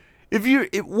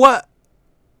 What?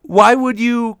 Why would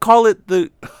you call it the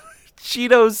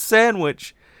Cheetos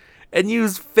sandwich and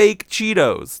use fake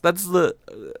Cheetos? That's the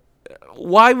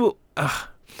why.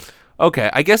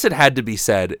 Okay, I guess it had to be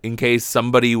said in case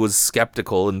somebody was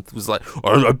skeptical and was like,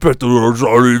 I bet those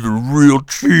aren't even real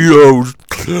Cheetos.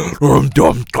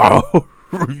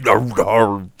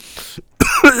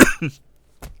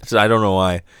 So I don't know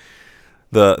why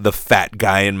the fat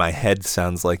guy in my head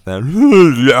sounds like that.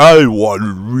 I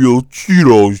wanted real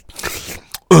Cheetos.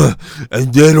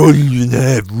 And they don't even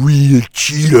have real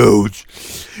Cheetos.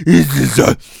 This is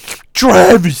a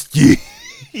travesty.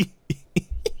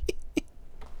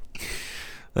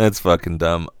 That's fucking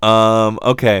dumb.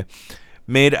 Okay.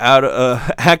 Made out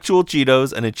of actual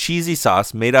Cheetos and a cheesy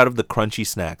sauce made out of the crunchy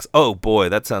snacks. Oh boy,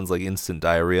 that sounds like instant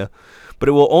diarrhea. But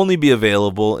it will only be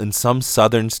available in some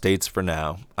southern states for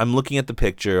now. I'm looking at the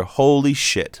picture. Holy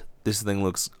shit. This thing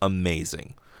looks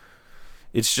amazing.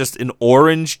 It's just an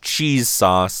orange cheese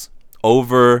sauce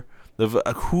over the...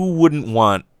 Who wouldn't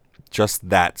want just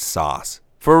that sauce?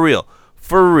 For real.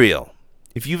 For real.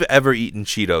 If you've ever eaten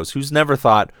Cheetos, who's never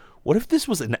thought, what if this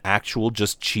was an actual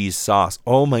just cheese sauce?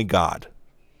 Oh my god.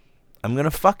 I'm gonna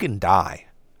fucking die.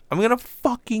 I'm gonna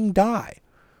fucking die.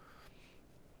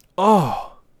 Oh.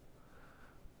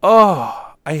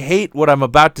 I hate what I'm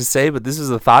about to say, but this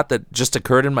is a thought that just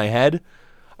occurred in my head.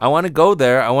 I want to go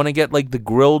there. I want to get like the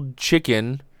grilled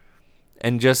chicken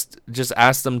and just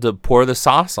ask them to pour the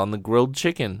sauce on the grilled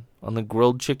chicken. On the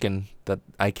grilled chicken that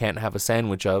I can't have a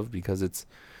sandwich of because it's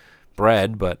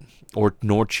bread,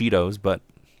 nor Cheetos, but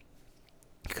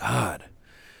God.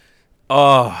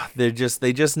 Oh, they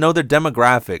just know their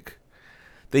demographic.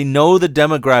 They know the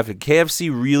demographic. KFC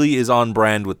really is on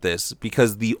brand with this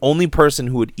because the only person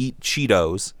who would eat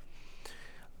Cheetos,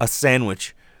 a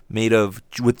sandwich made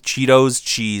with Cheetos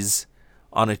cheese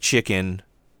on a chicken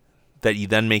that you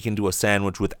then make into a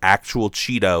sandwich with actual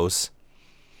Cheetos,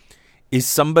 is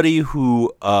somebody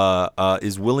who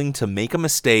is willing to make a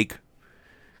mistake,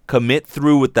 commit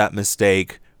through with that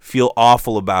mistake, feel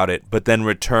awful about it, but then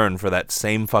return for that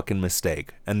same fucking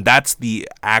mistake. And that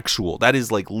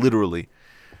is like literally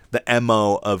the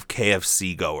MO of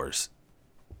KFC goers.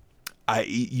 I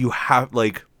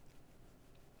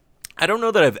don't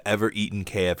know that I've ever eaten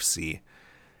KFC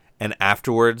and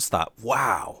afterwards thought,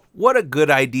 wow, what a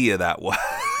good idea that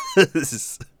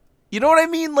was. You know what I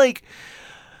mean?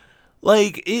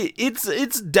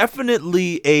 It's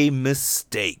definitely a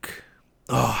mistake.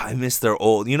 Oh, I miss their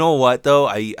old. You know what though?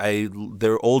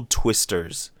 Their old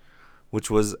Twisters, which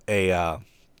was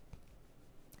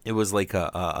it was like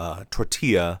a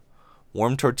tortilla,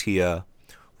 warm tortilla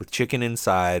with chicken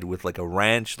inside, with like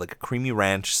a creamy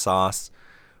ranch sauce,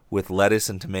 with lettuce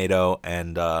and tomato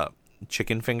and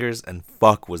chicken fingers, and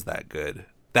fuck was that good.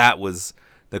 That was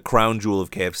the crown jewel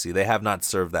of KFC. They have not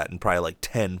served that in probably like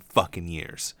 10 fucking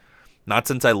years. Not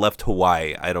since I left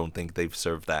Hawaii, I don't think they've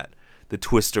served that. The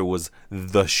Twister was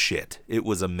the shit. It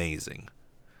was amazing.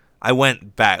 I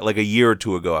went back like a year or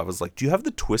two ago. I was like, do you have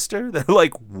the Twister? They're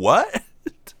like, what?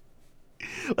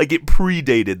 Like it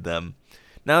predated them.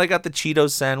 Now they got the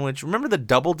Cheetos sandwich. Remember the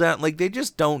Double Down? Like they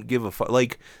just don't give a fuck.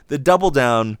 Like the Double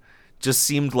Down just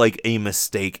seemed like a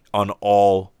mistake on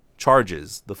all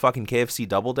charges. The fucking KFC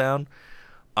Double Down.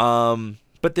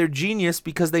 But they're genius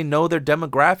because they know their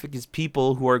demographic is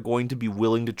people who are going to be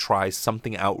willing to try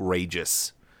something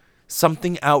outrageous.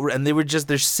 And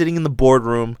they're sitting in the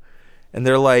boardroom and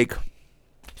they're like,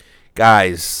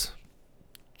 guys,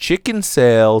 chicken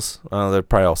sales. Oh, they're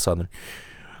probably all Southern.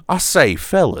 I say,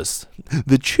 fellas,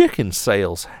 the chicken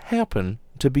sales happen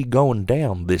to be going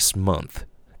down this month.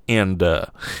 And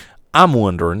I'm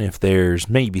wondering if there's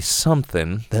maybe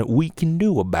something that we can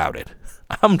do about it.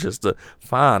 I'm just a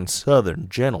fine Southern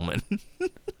gentleman.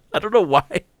 I don't know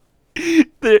why.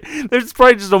 There's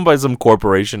probably just owned by some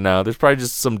corporation now. There's probably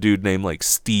just some dude named like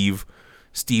Steve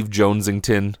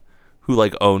Jonesington who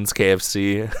like owns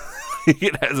KFC.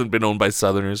 It hasn't been owned by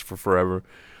Southerners for forever.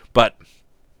 But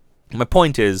my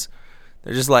point is,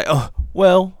 they're just like, oh,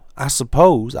 well, I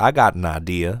suppose I got an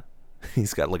idea.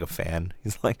 He's got like a fan.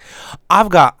 He's like, I've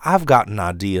got an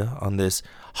idea on this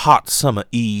hot summer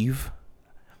eve.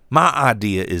 My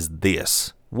idea is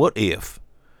this. What if,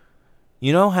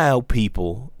 you know how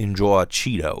people enjoy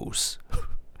Cheetos?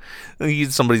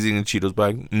 Somebody's eating Cheetos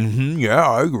bag. Yeah,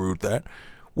 I agree with that.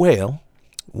 Well,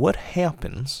 what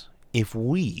happens if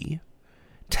we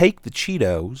take the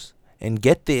Cheetos and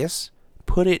get this,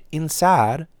 put it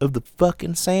inside of the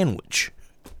fucking sandwich?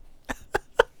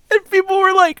 And people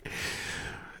were like,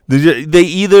 they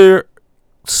either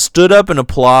stood up and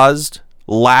applauded,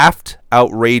 laughed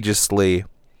outrageously,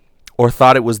 or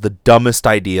thought it was the dumbest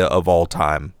idea of all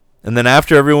time. And then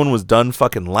after everyone was done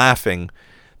fucking laughing,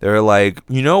 they were like,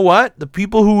 you know what? The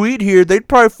people who eat here, they'd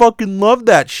probably fucking love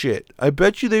that shit. I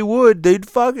bet you they would. They'd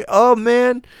fucking, oh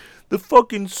man, the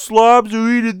fucking slobs who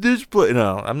eat at this place.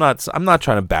 No, I'm not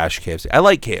trying to bash KFC. I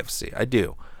like KFC. I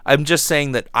do. I'm just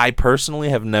saying that I personally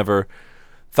have never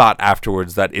thought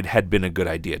afterwards that it had been a good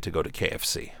idea to go to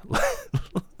KFC.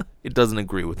 It doesn't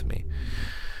agree with me.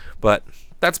 But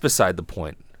that's beside the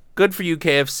point. Good for you,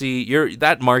 KFC.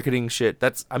 That marketing shit,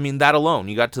 that alone,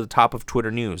 you got to the top of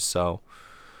Twitter news. So,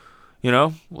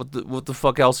 what the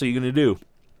fuck else are you going to do?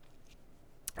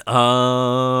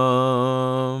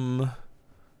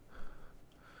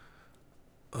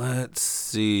 Let's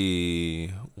see.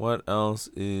 What else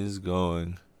is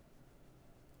going?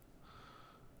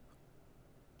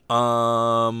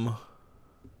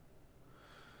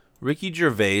 Ricky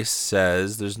Gervais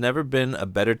says there's never been a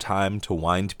better time to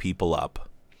wind people up.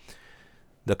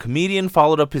 The comedian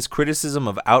followed up his criticism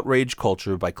of outrage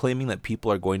culture by claiming that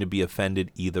people are going to be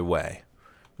offended either way.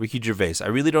 Ricky Gervais, I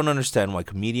really don't understand why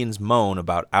comedians moan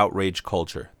about outrage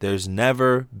culture. There's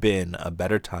never been a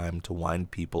better time to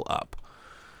wind people up.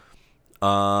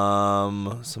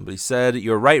 Somebody said,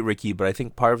 you're right, Ricky, but I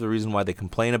think part of the reason why they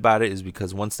complain about it is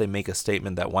because once they make a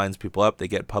statement that winds people up, they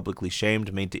get publicly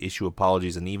shamed, made to issue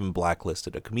apologies, and even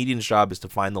blacklisted. A comedian's job is to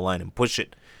find the line and push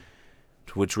it.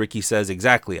 To which Ricky says,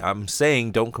 exactly, I'm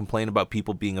saying don't complain about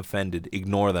people being offended.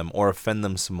 Ignore them or offend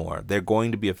them some more. They're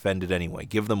going to be offended anyway.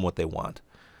 Give them what they want.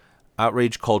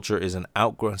 Outrage culture is an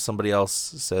outgrowth. Somebody else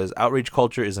says, outrage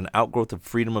culture is an outgrowth of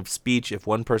freedom of speech. If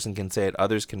one person can say it,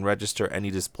 others can register any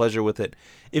displeasure with it.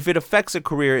 If it affects a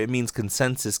career, it means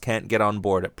consensus can't get on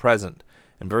board at present.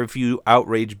 And very few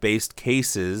outrage-based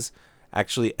cases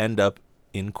actually end up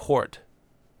in court.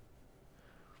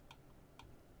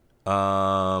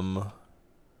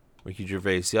 Ricky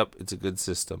Gervais, yep, it's a good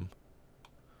system.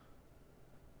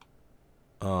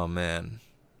 Oh, man.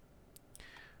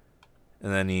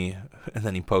 And then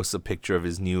he posts a picture of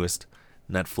his newest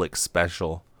Netflix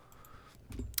special.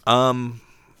 Man,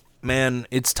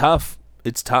 it's tough.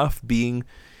 It's tough being,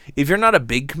 if you're not a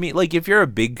big comedian, like if you're a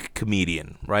big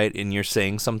comedian, right, and you're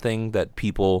saying something that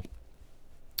people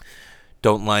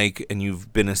don't like and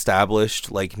you've been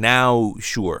established, like now,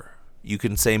 sure, you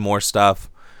can say more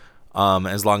stuff,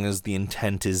 as long as the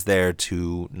intent is there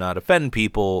to not offend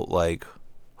people, like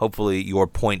hopefully your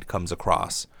point comes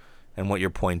across. And what your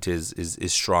point is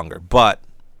stronger. But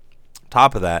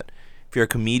top of that, if you're a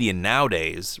comedian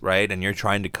nowadays, right, and you're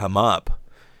trying to come up,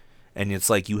 and it's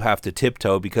like you have to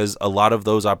tiptoe because a lot of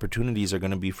those opportunities are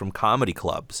going to be from comedy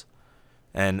clubs.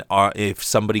 And if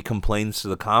somebody complains to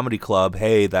the comedy club,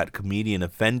 hey, that comedian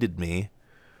offended me,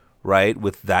 right,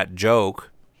 with that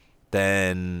joke,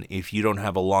 then if you don't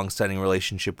have a long-standing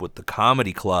relationship with the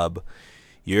comedy club,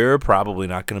 you're probably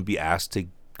not going to be asked to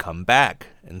come back.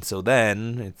 And so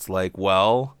then it's like,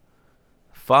 well,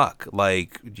 fuck,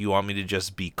 like, do you want me to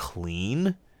just be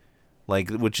clean? Like,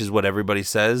 which is what everybody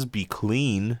says, be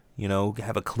clean,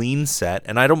 have a clean set.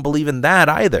 And I don't believe in that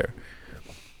either.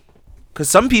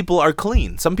 Because some people are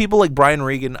clean. Some people like Brian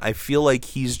Regan, I feel like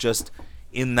he's just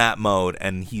in that mode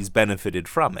and he's benefited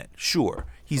from it. Sure,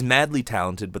 he's madly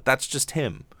talented, but that's just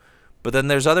him. But then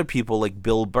there's other people like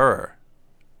Bill Burr.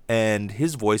 And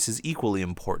his voice is equally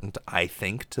important, I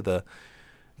think, to the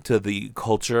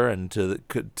culture and to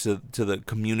the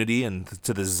community and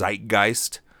to the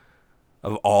zeitgeist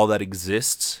of all that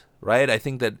exists, right? I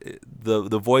think that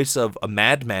the voice of a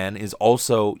madman is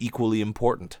also equally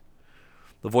important.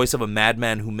 The voice of a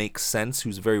madman who makes sense,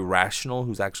 who's very rational,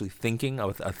 who's actually thinking,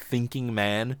 a thinking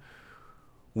man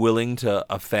willing to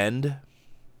offend.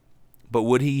 But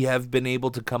would he have been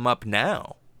able to come up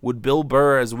now? Would Bill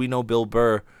Burr, as we know Bill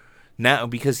Burr, now,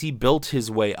 because he built his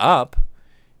way up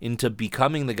into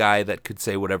becoming the guy that could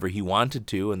say whatever he wanted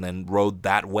to and then rode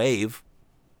that wave,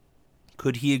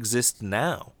 could he exist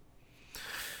now?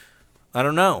 I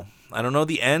don't know. I don't know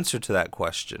the answer to that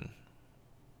question.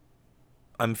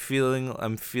 I'm feeling,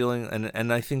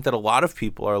 and I think that a lot of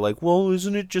people are like, well,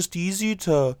 isn't it just easy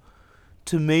to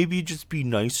maybe just be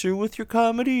nicer with your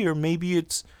comedy? Or maybe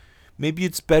it's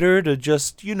better to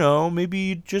just, maybe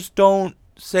you just don't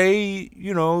say,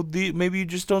 maybe you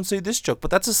just don't say this joke. But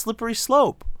that's a slippery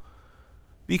slope.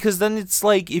 Because then it's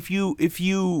like if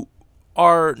you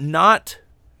are not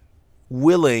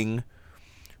willing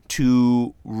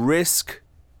to risk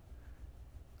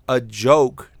a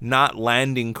joke not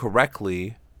landing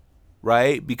correctly,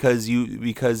 right? Because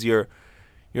you're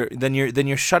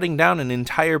shutting down an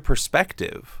entire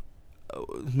perspective,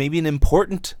 maybe an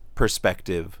important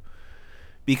perspective,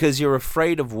 because you're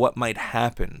afraid of what might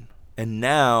happen. And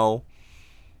now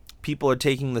people are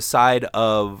taking the side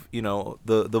of,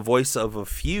 the voice of a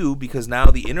few, because now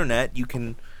the internet, you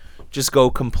can just go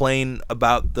complain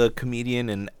about the comedian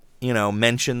and,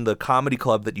 mention the comedy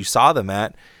club that you saw them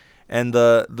at, And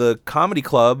the comedy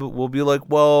club will be like,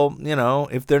 well,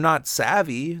 if they're not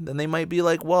savvy, then they might be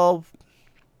like, well,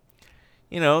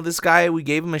 this guy, we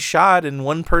gave him a shot and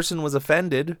one person was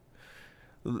offended.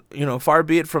 Far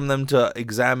be it from them to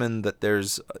examine that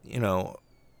there's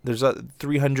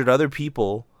 300 other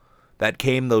people that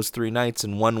came those 3 nights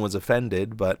and one was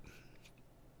offended. But,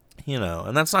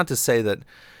 and that's not to say that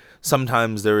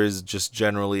sometimes there is just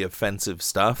generally offensive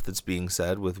stuff that's being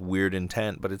said with weird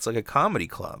intent, but it's like a comedy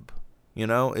club,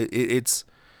 it's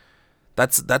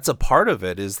that's a part of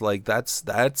it, is like,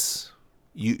 that's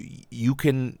you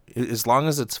can, as long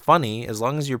as it's funny, as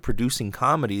long as you're producing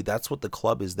comedy, that's what the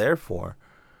club is there for.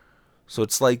 So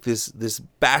it's like this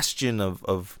bastion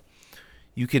of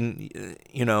you can,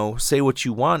 say what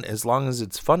you want as long as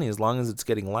it's funny, as long as it's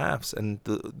getting laughs. And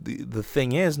the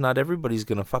thing is, not everybody's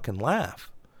going to fucking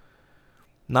laugh.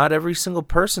 Not every single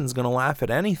person's going to laugh at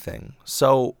anything.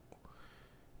 So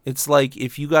it's like,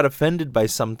 if you got offended by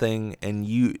something and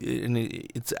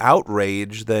it's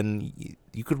outrage, then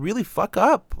you could really fuck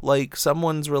up like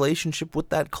someone's relationship with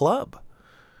that club.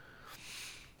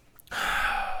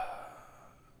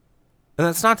 And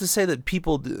that's not to say that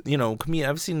people,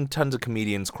 I've seen tons of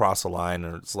comedians cross a line,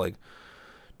 and it's like,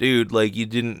 dude, like, you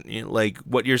didn't, like,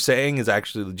 what you're saying is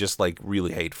actually just, like,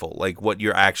 really hateful. Like, what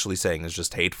you're actually saying is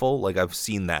just hateful. Like, I've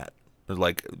seen that. There's,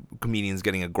 like, comedians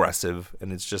getting aggressive,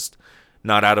 and it's just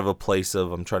not out of a place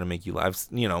of, I'm trying to make you laugh.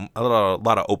 A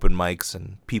lot of open mics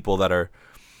and people that are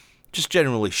just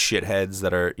generally shitheads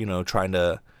that are, trying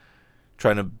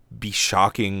to be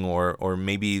shocking, or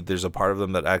maybe there's a part of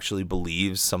them that actually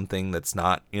believes something that's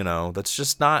not, that's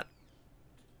just not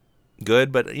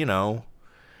good. But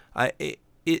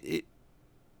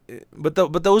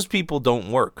but those people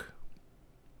don't work.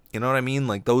 You know what I mean?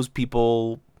 Like, those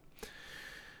people,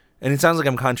 and it sounds like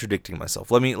I'm contradicting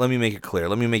myself. Let me make it clear.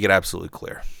 Let me make it absolutely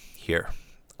clear here.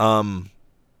 There's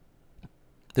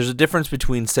a difference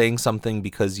between saying something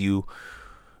because you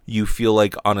feel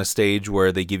like on a stage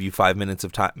where they give you 5 minutes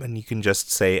of time and you can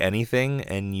just say anything,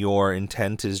 and your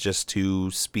intent is just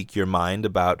to speak your mind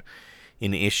about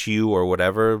an issue or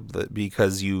whatever,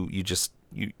 because you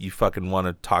fucking want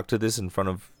to talk to this in front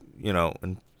of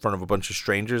a bunch of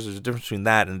strangers. There's a difference between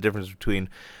that and a difference between,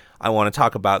 I want to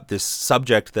talk about this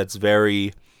subject that's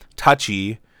very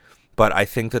touchy, but I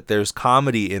think that there's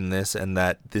comedy in this and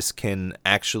that this can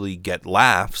actually get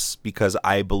laughs, because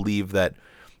I believe that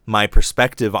my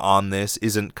perspective on this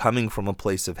isn't coming from a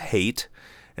place of hate,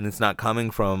 and it's not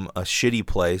coming from a shitty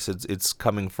place. It's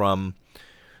coming from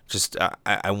just,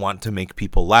 I want to make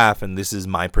people laugh, and this is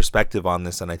my perspective on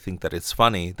this, and I think that it's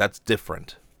funny. That's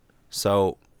different.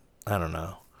 So, I don't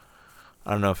know.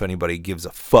 I don't know if anybody gives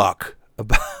a fuck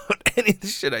about any of the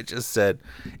shit I just said.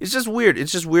 It's just weird.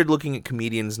 It's just weird looking at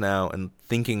comedians now and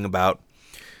thinking about,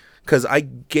 because I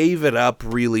gave it up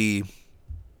really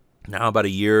now about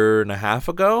 1.5 years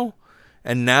ago,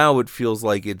 and now it feels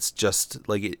like it's just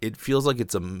like it feels like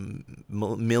it's a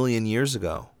million years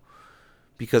ago,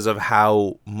 because of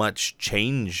how much has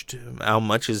changed,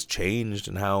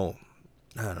 and how,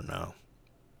 I don't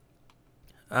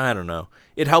know.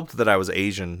 It helped that I was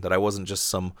Asian, that I wasn't just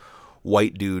some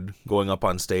white dude going up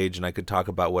on stage and I could talk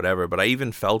about whatever, but I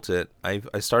even felt it. I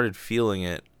started feeling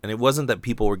it, and it wasn't that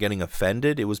people were getting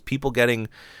offended. It was people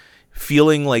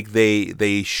feeling like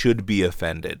they should be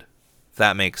offended, if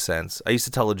that makes sense. I used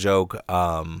to tell a joke,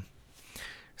 and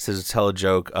this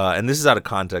is out of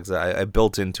context. I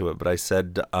built into it, but I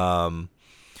said,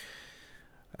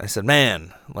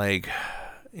 man, like,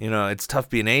 it's tough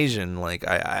being Asian. Like,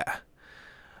 I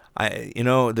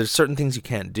there's certain things you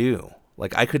can't do.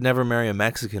 Like, I could never marry a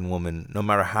Mexican woman, no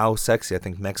matter how sexy I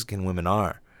think Mexican women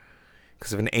are.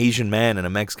 Because if an Asian man and a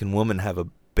Mexican woman have a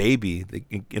baby,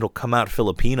 it'll come out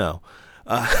Filipino.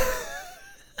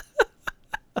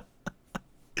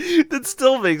 That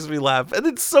still makes me laugh, and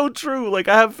it's so true. Like,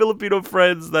 I have Filipino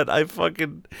friends that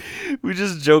we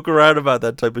just joke around about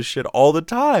that type of shit all the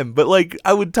time. But, like,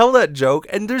 I would tell that joke,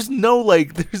 and there's no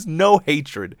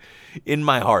hatred in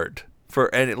my heart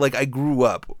and like, I grew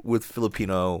up with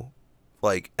Filipino,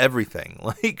 like, everything.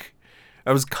 Like,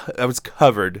 I was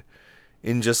covered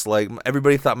in just, like,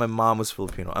 everybody thought my mom was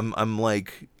Filipino. I'm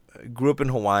like, I grew up in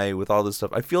Hawaii with all this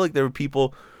stuff. I feel like there were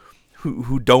people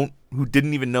who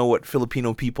didn't even know what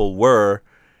Filipino people were,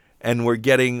 and were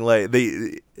getting, like,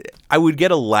 I would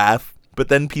get a laugh, but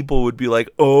then people would be like,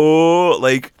 oh,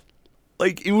 like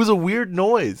it was a weird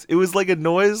noise. It was like a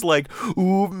noise like,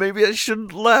 ooh, maybe I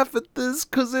shouldn't laugh at this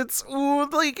because it's, ooh,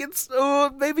 like, it's,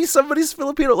 ooh, maybe somebody's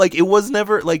Filipino. Like, it was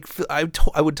never, like, I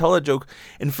would tell a joke,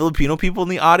 and Filipino people in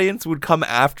the audience would come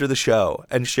after the show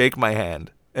and shake my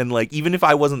hand. And like, even if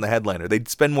I wasn't the headliner, they'd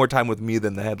spend more time with me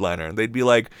than the headliner. And they'd be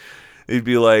like, hey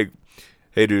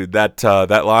dude,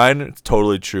 that line, it's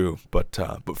totally true, but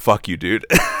fuck you, dude.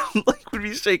 Like, we'd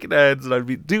be shaking heads, and I'd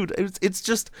be, dude, it's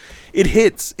just, it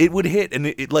hits, it would hit, and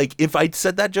it like, if I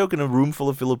said that joke in a room full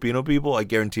of Filipino people, I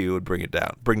guarantee you it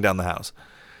would bring down the house.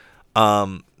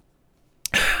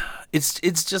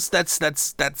 It's just,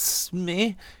 that's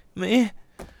me.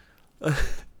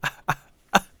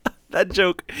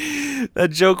 That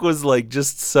joke was like,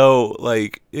 just so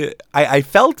like, I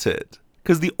felt it.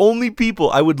 Because the only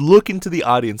people, I would look into the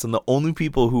audience, and the only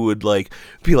people who would like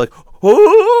be like,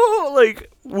 oh,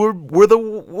 like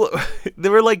they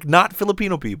were like not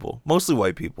Filipino people, mostly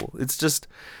white people. It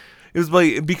was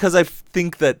like, because I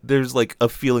think that there's like a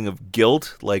feeling of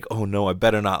guilt, like, oh no, I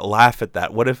better not laugh at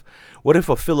that. What if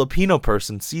a Filipino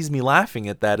person sees me laughing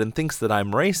at that and thinks that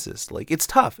I'm racist? Like, it's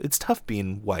tough. It's tough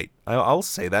being white. I'll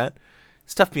say that.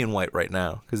 It's tough being white right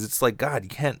now, because it's like, God, you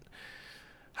can't.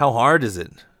 How hard is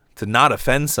it to not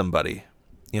offend somebody,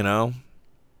 you know?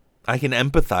 I can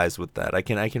empathize with that. I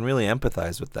can really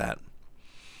empathize with that.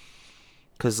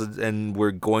 And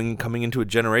we're coming into a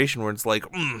generation where it's like,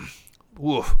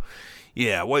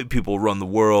 yeah, white people run the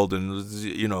world, and,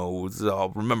 you know, I'll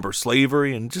remember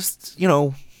slavery, and just, you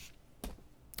know,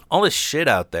 all this shit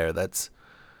out there that's,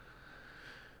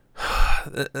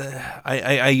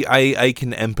 I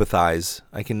can empathize.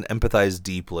 I can empathize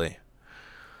deeply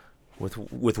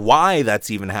with why that's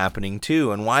even happening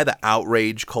too, and why the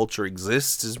outrage culture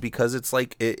exists is because it's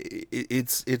like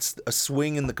it's a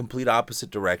swing in the complete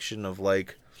opposite direction of,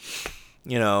 like,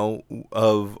 you know,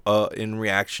 of in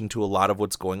reaction to a lot of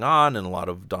what's going on and a lot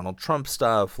of Donald Trump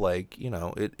stuff, like, you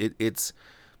know, it's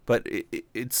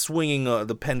swinging,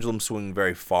 the pendulum swinging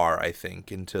very far, I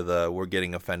think, into we're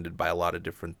getting offended by a lot of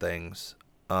different things.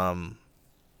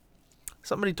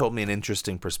 Somebody told me an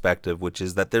interesting perspective, which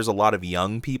is that there's a lot of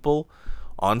young people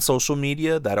on social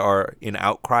media that are in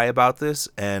outcry about this,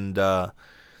 and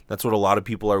that's what a lot of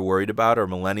people are worried about, are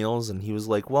millennials. And he was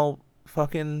like, well,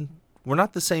 fucking, we're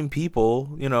not the same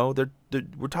people, you know.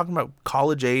 We're talking about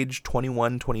college-age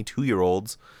 21,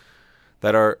 22-year-olds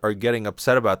that are getting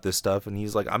upset about this stuff. And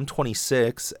he's like, I'm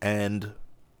 26, and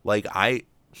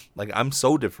I'm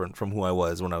so different from who I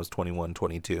was when I was 21,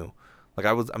 22. Like,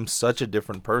 I'm such a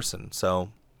different person.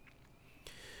 So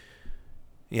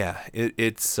yeah,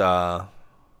 it's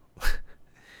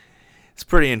it's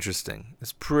pretty interesting.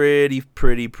 It's pretty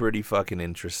fucking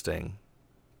interesting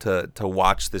to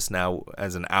watch this now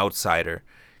as an outsider.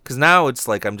 Because now it's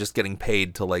like I'm just getting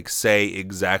paid to, like, say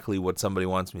exactly what somebody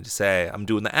wants me to say. I'm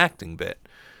doing the acting bit.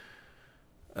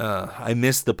 I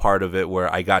missed the part of it where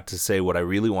I got to say what I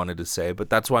really wanted to say, but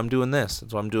that's why I'm doing this.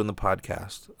 That's why I'm doing the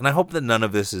podcast. And I hope that none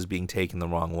of this is being taken the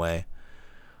wrong way.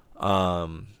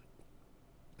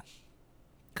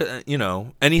 You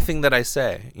know, anything that I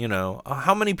say, you know,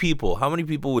 how many people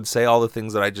would say all the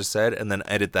things that I just said and then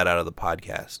edit that out of the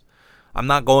podcast? I'm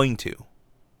not going to,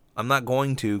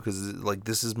 because, like,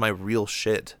 this is my real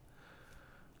shit.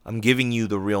 I'm giving you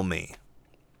the real me.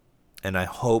 And I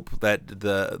hope that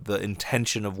the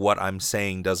intention of what I'm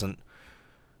saying doesn't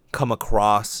come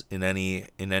across in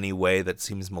any way that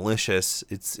seems malicious.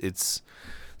 This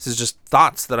is just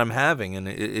thoughts that I'm having, and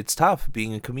it's tough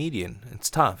being a comedian. It's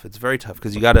tough. It's very tough,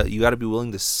 because you gotta be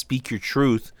willing to speak your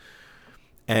truth.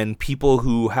 And people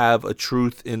who have a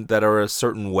truth that are a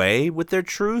certain way with their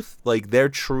truth, like, their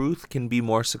truth can be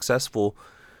more successful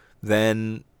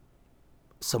than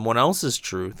someone else's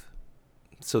truth.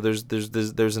 So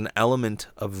there's an element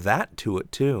of that to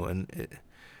it too, and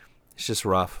it's just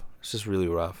rough. It's just really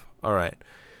rough. All right.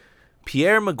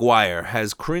 Pierre Maguire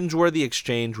has cringeworthy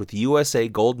exchange with USA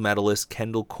gold medalist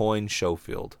Kendall Coyne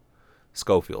Schofield.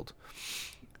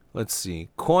 Let's see.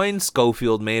 Coyne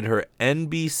Schofield made her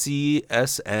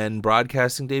NBCSN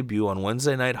broadcasting debut on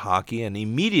Wednesday Night Hockey and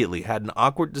immediately had an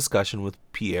awkward discussion with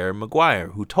Pierre Maguire,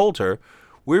 who told her,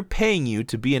 "We're paying you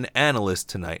to be an analyst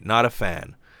tonight, not a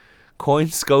fan." Coyne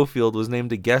Schofield was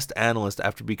named a guest analyst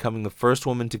after becoming the first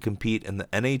woman to compete in the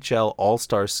NHL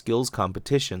All-Star Skills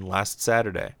Competition last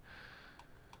Saturday.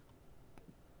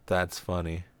 That's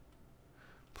funny.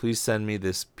 Please send me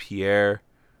this Pierre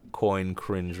Coyne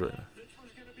cringe.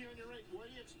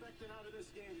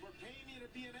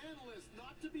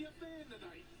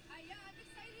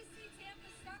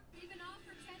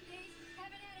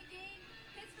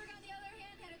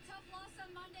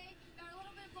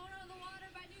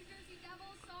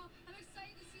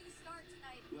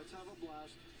 Let's have a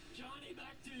blast. Johnny,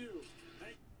 back to you.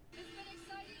 Hey. It's been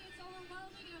exciting. It's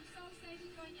overwhelming, and I'm so excited to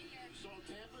join you here. So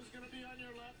Tampa's going to be on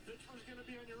your left. Pittsburgh's going to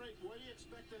be on your right. What are you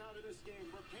expecting out of this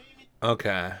game? We're paying you.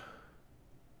 Okay.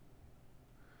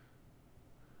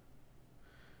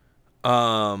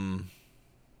 We're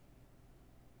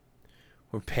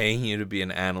paying you to be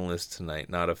an analyst tonight,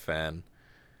 not a fan.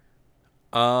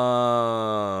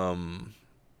 I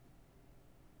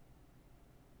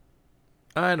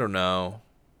don't know.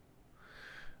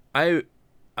 I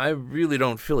really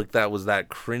don't feel like that was that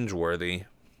cringeworthy.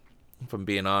 If I'm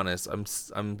being honest,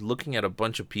 I'm looking at a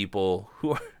bunch of people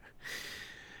who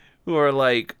are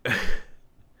like,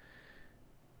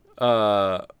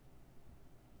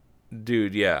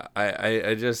 dude, yeah.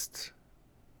 I just,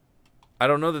 I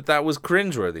don't know that was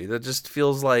cringeworthy. That just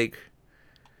feels like,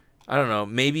 I don't know.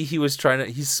 Maybe he was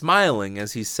he's smiling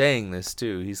as he's saying this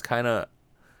too. He's kind of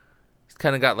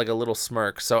got like a little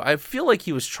smirk. So I feel like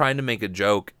he was trying to make a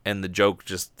joke and the joke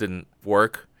just didn't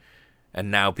work. And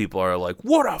now people are like,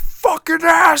 what a fucking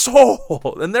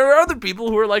asshole. And there are other people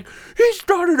who are like, he's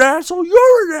not an asshole.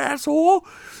 You're an asshole.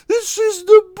 This is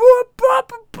the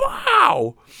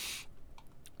pow.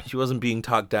 She wasn't being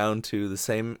talked down to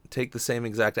take the same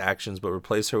exact actions, but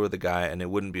replace her with a guy, and it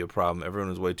wouldn't be a problem. Everyone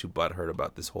was way too butthurt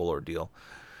about this whole ordeal.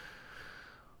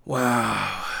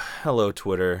 Wow. Hello,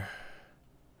 Twitter.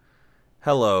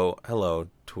 Hello,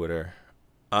 Twitter.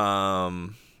 A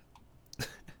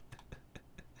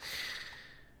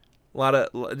lot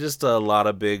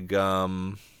of big, I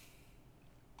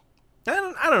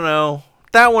don't know.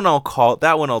 That one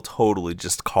I'll totally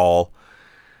just call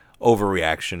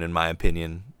overreaction, in my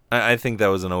opinion. I think that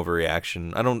was an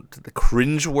overreaction. The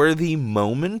cringeworthy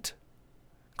moment?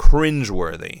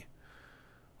 Cringeworthy.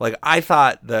 Like, I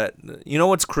thought that, you know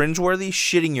what's cringeworthy?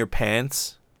 Shitting your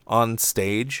pants on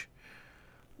stage.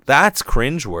 That's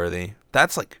cringeworthy.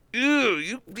 That's like,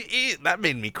 ew, that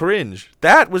made me cringe.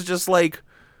 That was just like,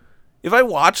 if I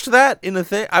watched that in a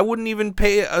thing, I wouldn't even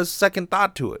pay a second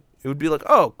thought to it. It would be like,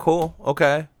 oh, cool,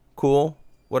 okay, cool,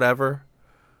 whatever.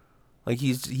 Like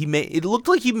it looked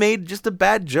like he made just a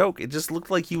bad joke. It just looked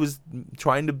like he was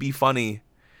trying to be funny,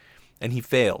 and he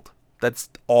failed. That's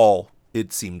all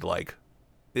it seemed like.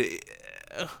 It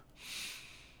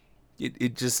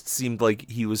just seemed like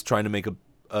he was trying to make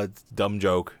a dumb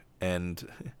joke, and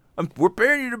we're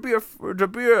paying you to be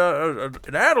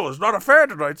an analyst, not a fan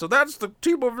tonight. So that's the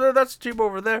team over there. That's the team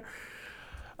over there.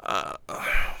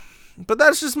 But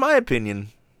that's just my opinion.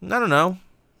 I don't know.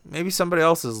 Maybe somebody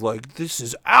else is like, this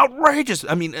is outrageous.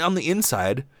 I mean, on the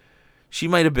inside, she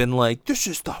might have been like, this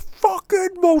is the fucking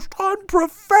most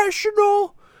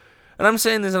unprofessional. And I'm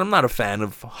saying this, and I'm not a fan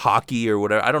of hockey or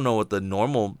whatever. I don't know what the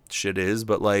normal shit is,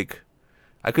 but like,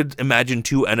 I could imagine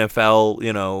two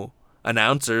NFL,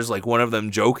 announcers, like one of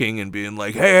them joking and being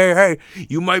like, hey,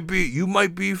 you might be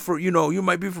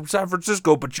from San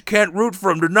Francisco, but you can't root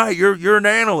for him tonight. You're an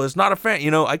analyst, not a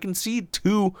fan. I can see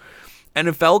two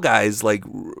NFL guys like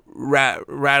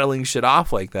rattling shit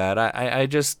off like that. I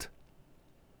just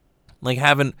like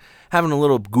having a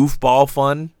little goofball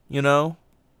fun,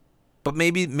 But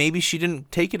maybe she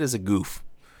didn't take it as a goof,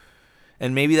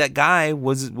 and maybe that guy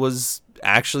was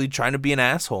actually trying to be an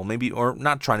asshole. Maybe, or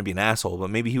not trying to be an asshole, but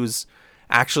maybe he was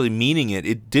actually meaning it.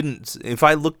 It didn't. If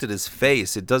I looked at his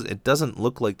face, it doesn't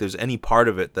look like there's any part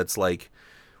of it that's like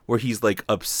where he's like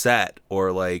upset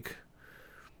or like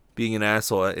being an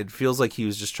asshole. It feels like he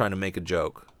was just trying to make a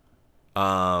joke.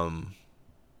 And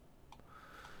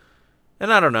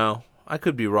I don't know. I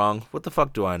could be wrong. What the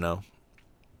fuck do I know?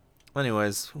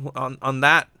 Anyways, on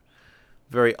that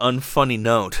very unfunny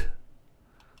note,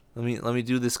 let me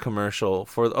do this commercial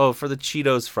for the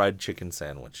Cheetos fried chicken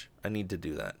sandwich. I need to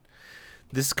do that.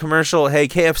 This commercial, hey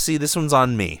KFC, this one's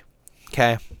on me.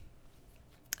 Okay?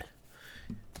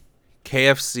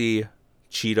 KFC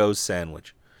Cheetos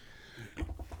sandwich.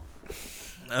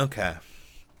 Okay.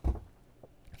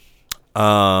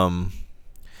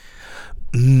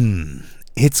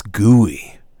 It's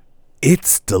gooey.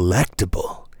 It's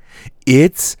delectable.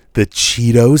 It's the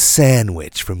Cheetos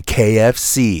sandwich from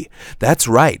KFC. That's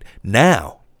right.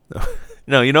 Now.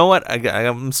 No, you know what?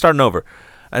 I'm starting over.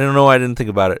 I don't know why I didn't think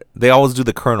about it. They always do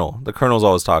the Colonel. The Colonel's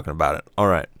always talking about it. All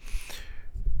right.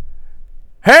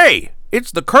 Hey,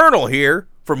 it's the Colonel here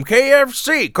from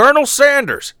KFC, Colonel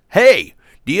Sanders. Hey,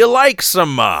 do you like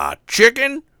some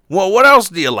chicken? Well, what else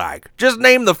do you like? Just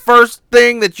name the first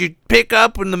thing that you pick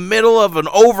up in the middle of an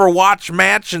Overwatch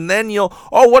match, and then oh,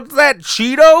 what's that,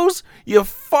 Cheetos? You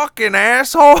fucking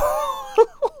asshole.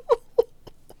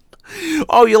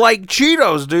 Oh, you like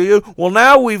Cheetos, do you? Well,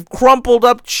 now we've crumpled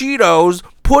up Cheetos,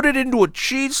 put it into a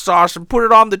cheese sauce, and put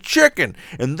it on the chicken.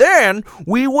 And then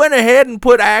we went ahead and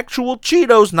put actual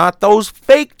Cheetos, not those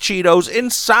fake Cheetos,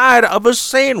 inside of a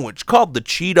sandwich called the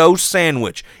Cheetos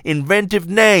sandwich. Inventive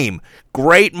name.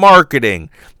 Great marketing.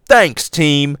 Thanks,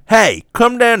 team. Hey,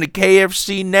 come down to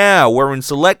KFC now. We're in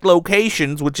select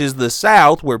locations, which is the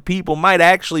South, where people might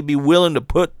actually be willing to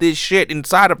put this shit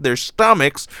inside of their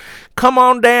stomachs. Come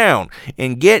on down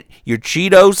and get your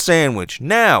Cheetos sandwich.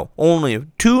 Now, only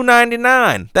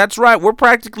 $2.99. That's right, we're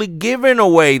practically giving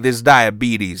away this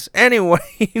diabetes.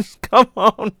 Anyways, come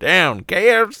on down.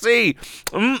 KFC.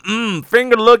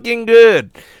 Finger looking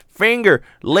good. Finger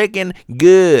licking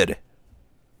good.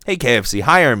 Hey, KFC,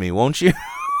 hire me, won't you?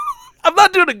 I'm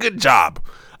not doing a good job.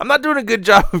 I'm not doing a good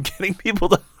job of getting people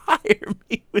to hire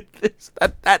me with this.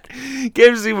 That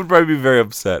KFC would probably be very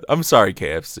upset. I'm sorry,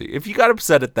 KFC. If you got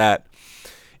upset at that,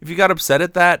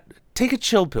 take a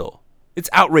chill pill. It's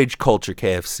outrage culture,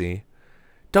 KFC.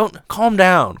 Don't calm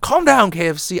down. Calm down,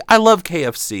 KFC. I love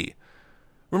KFC.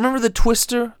 Remember the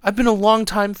Twister? I've been a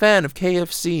long-time fan of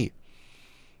KFC.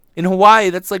 In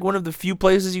Hawaii, that's like one of the few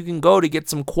places you can go to get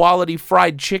some quality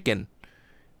fried chicken.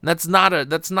 That's not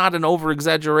an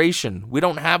over-exaggeration. We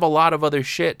don't have a lot of other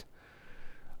shit.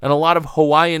 And a lot of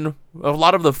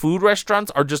the food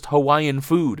restaurants are just Hawaiian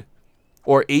food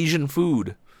or Asian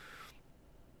food.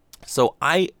 So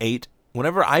I ate,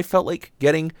 whenever I felt like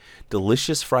getting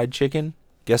delicious fried chicken,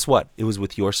 guess what? It was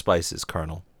with Your Spices,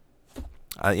 Colonel.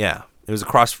 Yeah, it was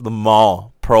across from the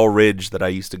mall, Pearl Ridge, that I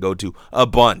used to go to a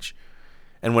bunch.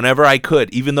 And whenever I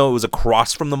could, even though it was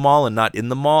across from the mall and not in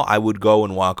the mall, I would go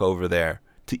and walk over there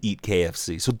to eat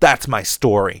KFC. So that's my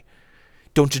story.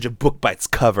 Don't judge a book by its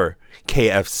cover.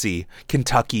 KFC,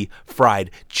 Kentucky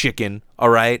Fried Chicken. All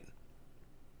right?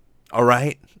 All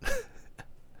right?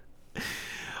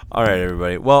 All right,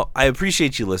 everybody. Well, I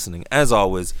appreciate you listening. As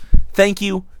always, thank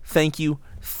you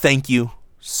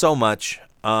so much.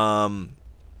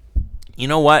 You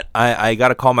know what? I got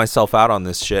to call myself out on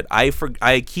this shit.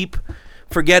 I keep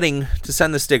forgetting to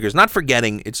send the stickers. Not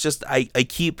forgetting, it's just I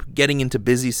keep getting into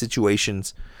busy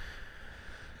situations.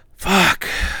 Fuck.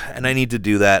 And I need to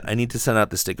do that. I need to send out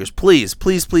the stickers. Please.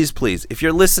 If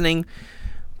you're listening,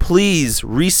 please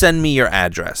resend me your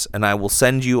address, and I will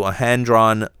send you a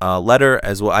hand-drawn letter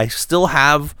as well. I still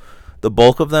have the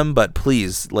bulk of them, but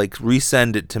please,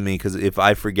 resend it to me, because if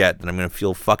I forget, then I'm going to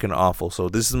feel fucking awful. So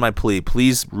this is my plea.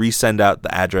 Please resend out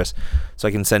the address so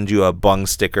I can send you a bung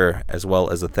sticker as well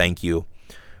as a thank you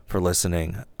for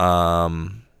listening.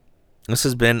 This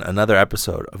has been another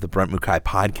episode of the Brent Mukai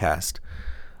podcast.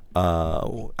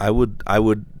 I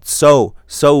would so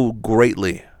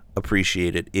greatly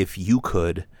appreciate it if you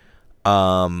could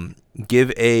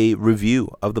give a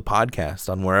review of the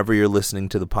podcast on wherever you're listening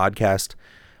to the podcast.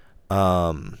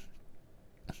 Let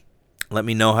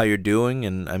me know how you're doing,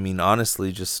 and I mean,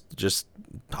 honestly, just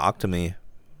talk to me.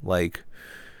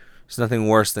 There's nothing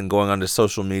worse than going onto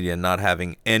social media and not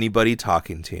having anybody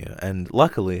talking to you. And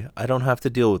luckily, I don't have to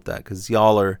deal with that because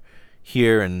y'all are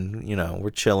here and, we're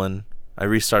chilling. I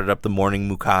restarted up the morning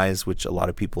Mukais, which a lot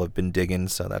of people have been digging,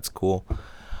 so that's cool.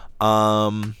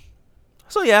 So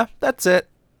yeah, that's it.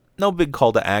 No big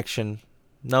call to action.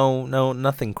 No,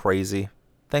 nothing crazy.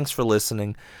 Thanks for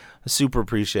listening. I super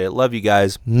appreciate it. Love you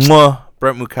guys. Mwah.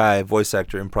 Brent Mukai, voice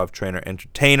actor, improv trainer,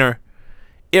 entertainer.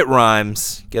 It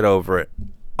rhymes. Get over it.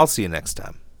 I'll see you next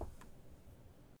time.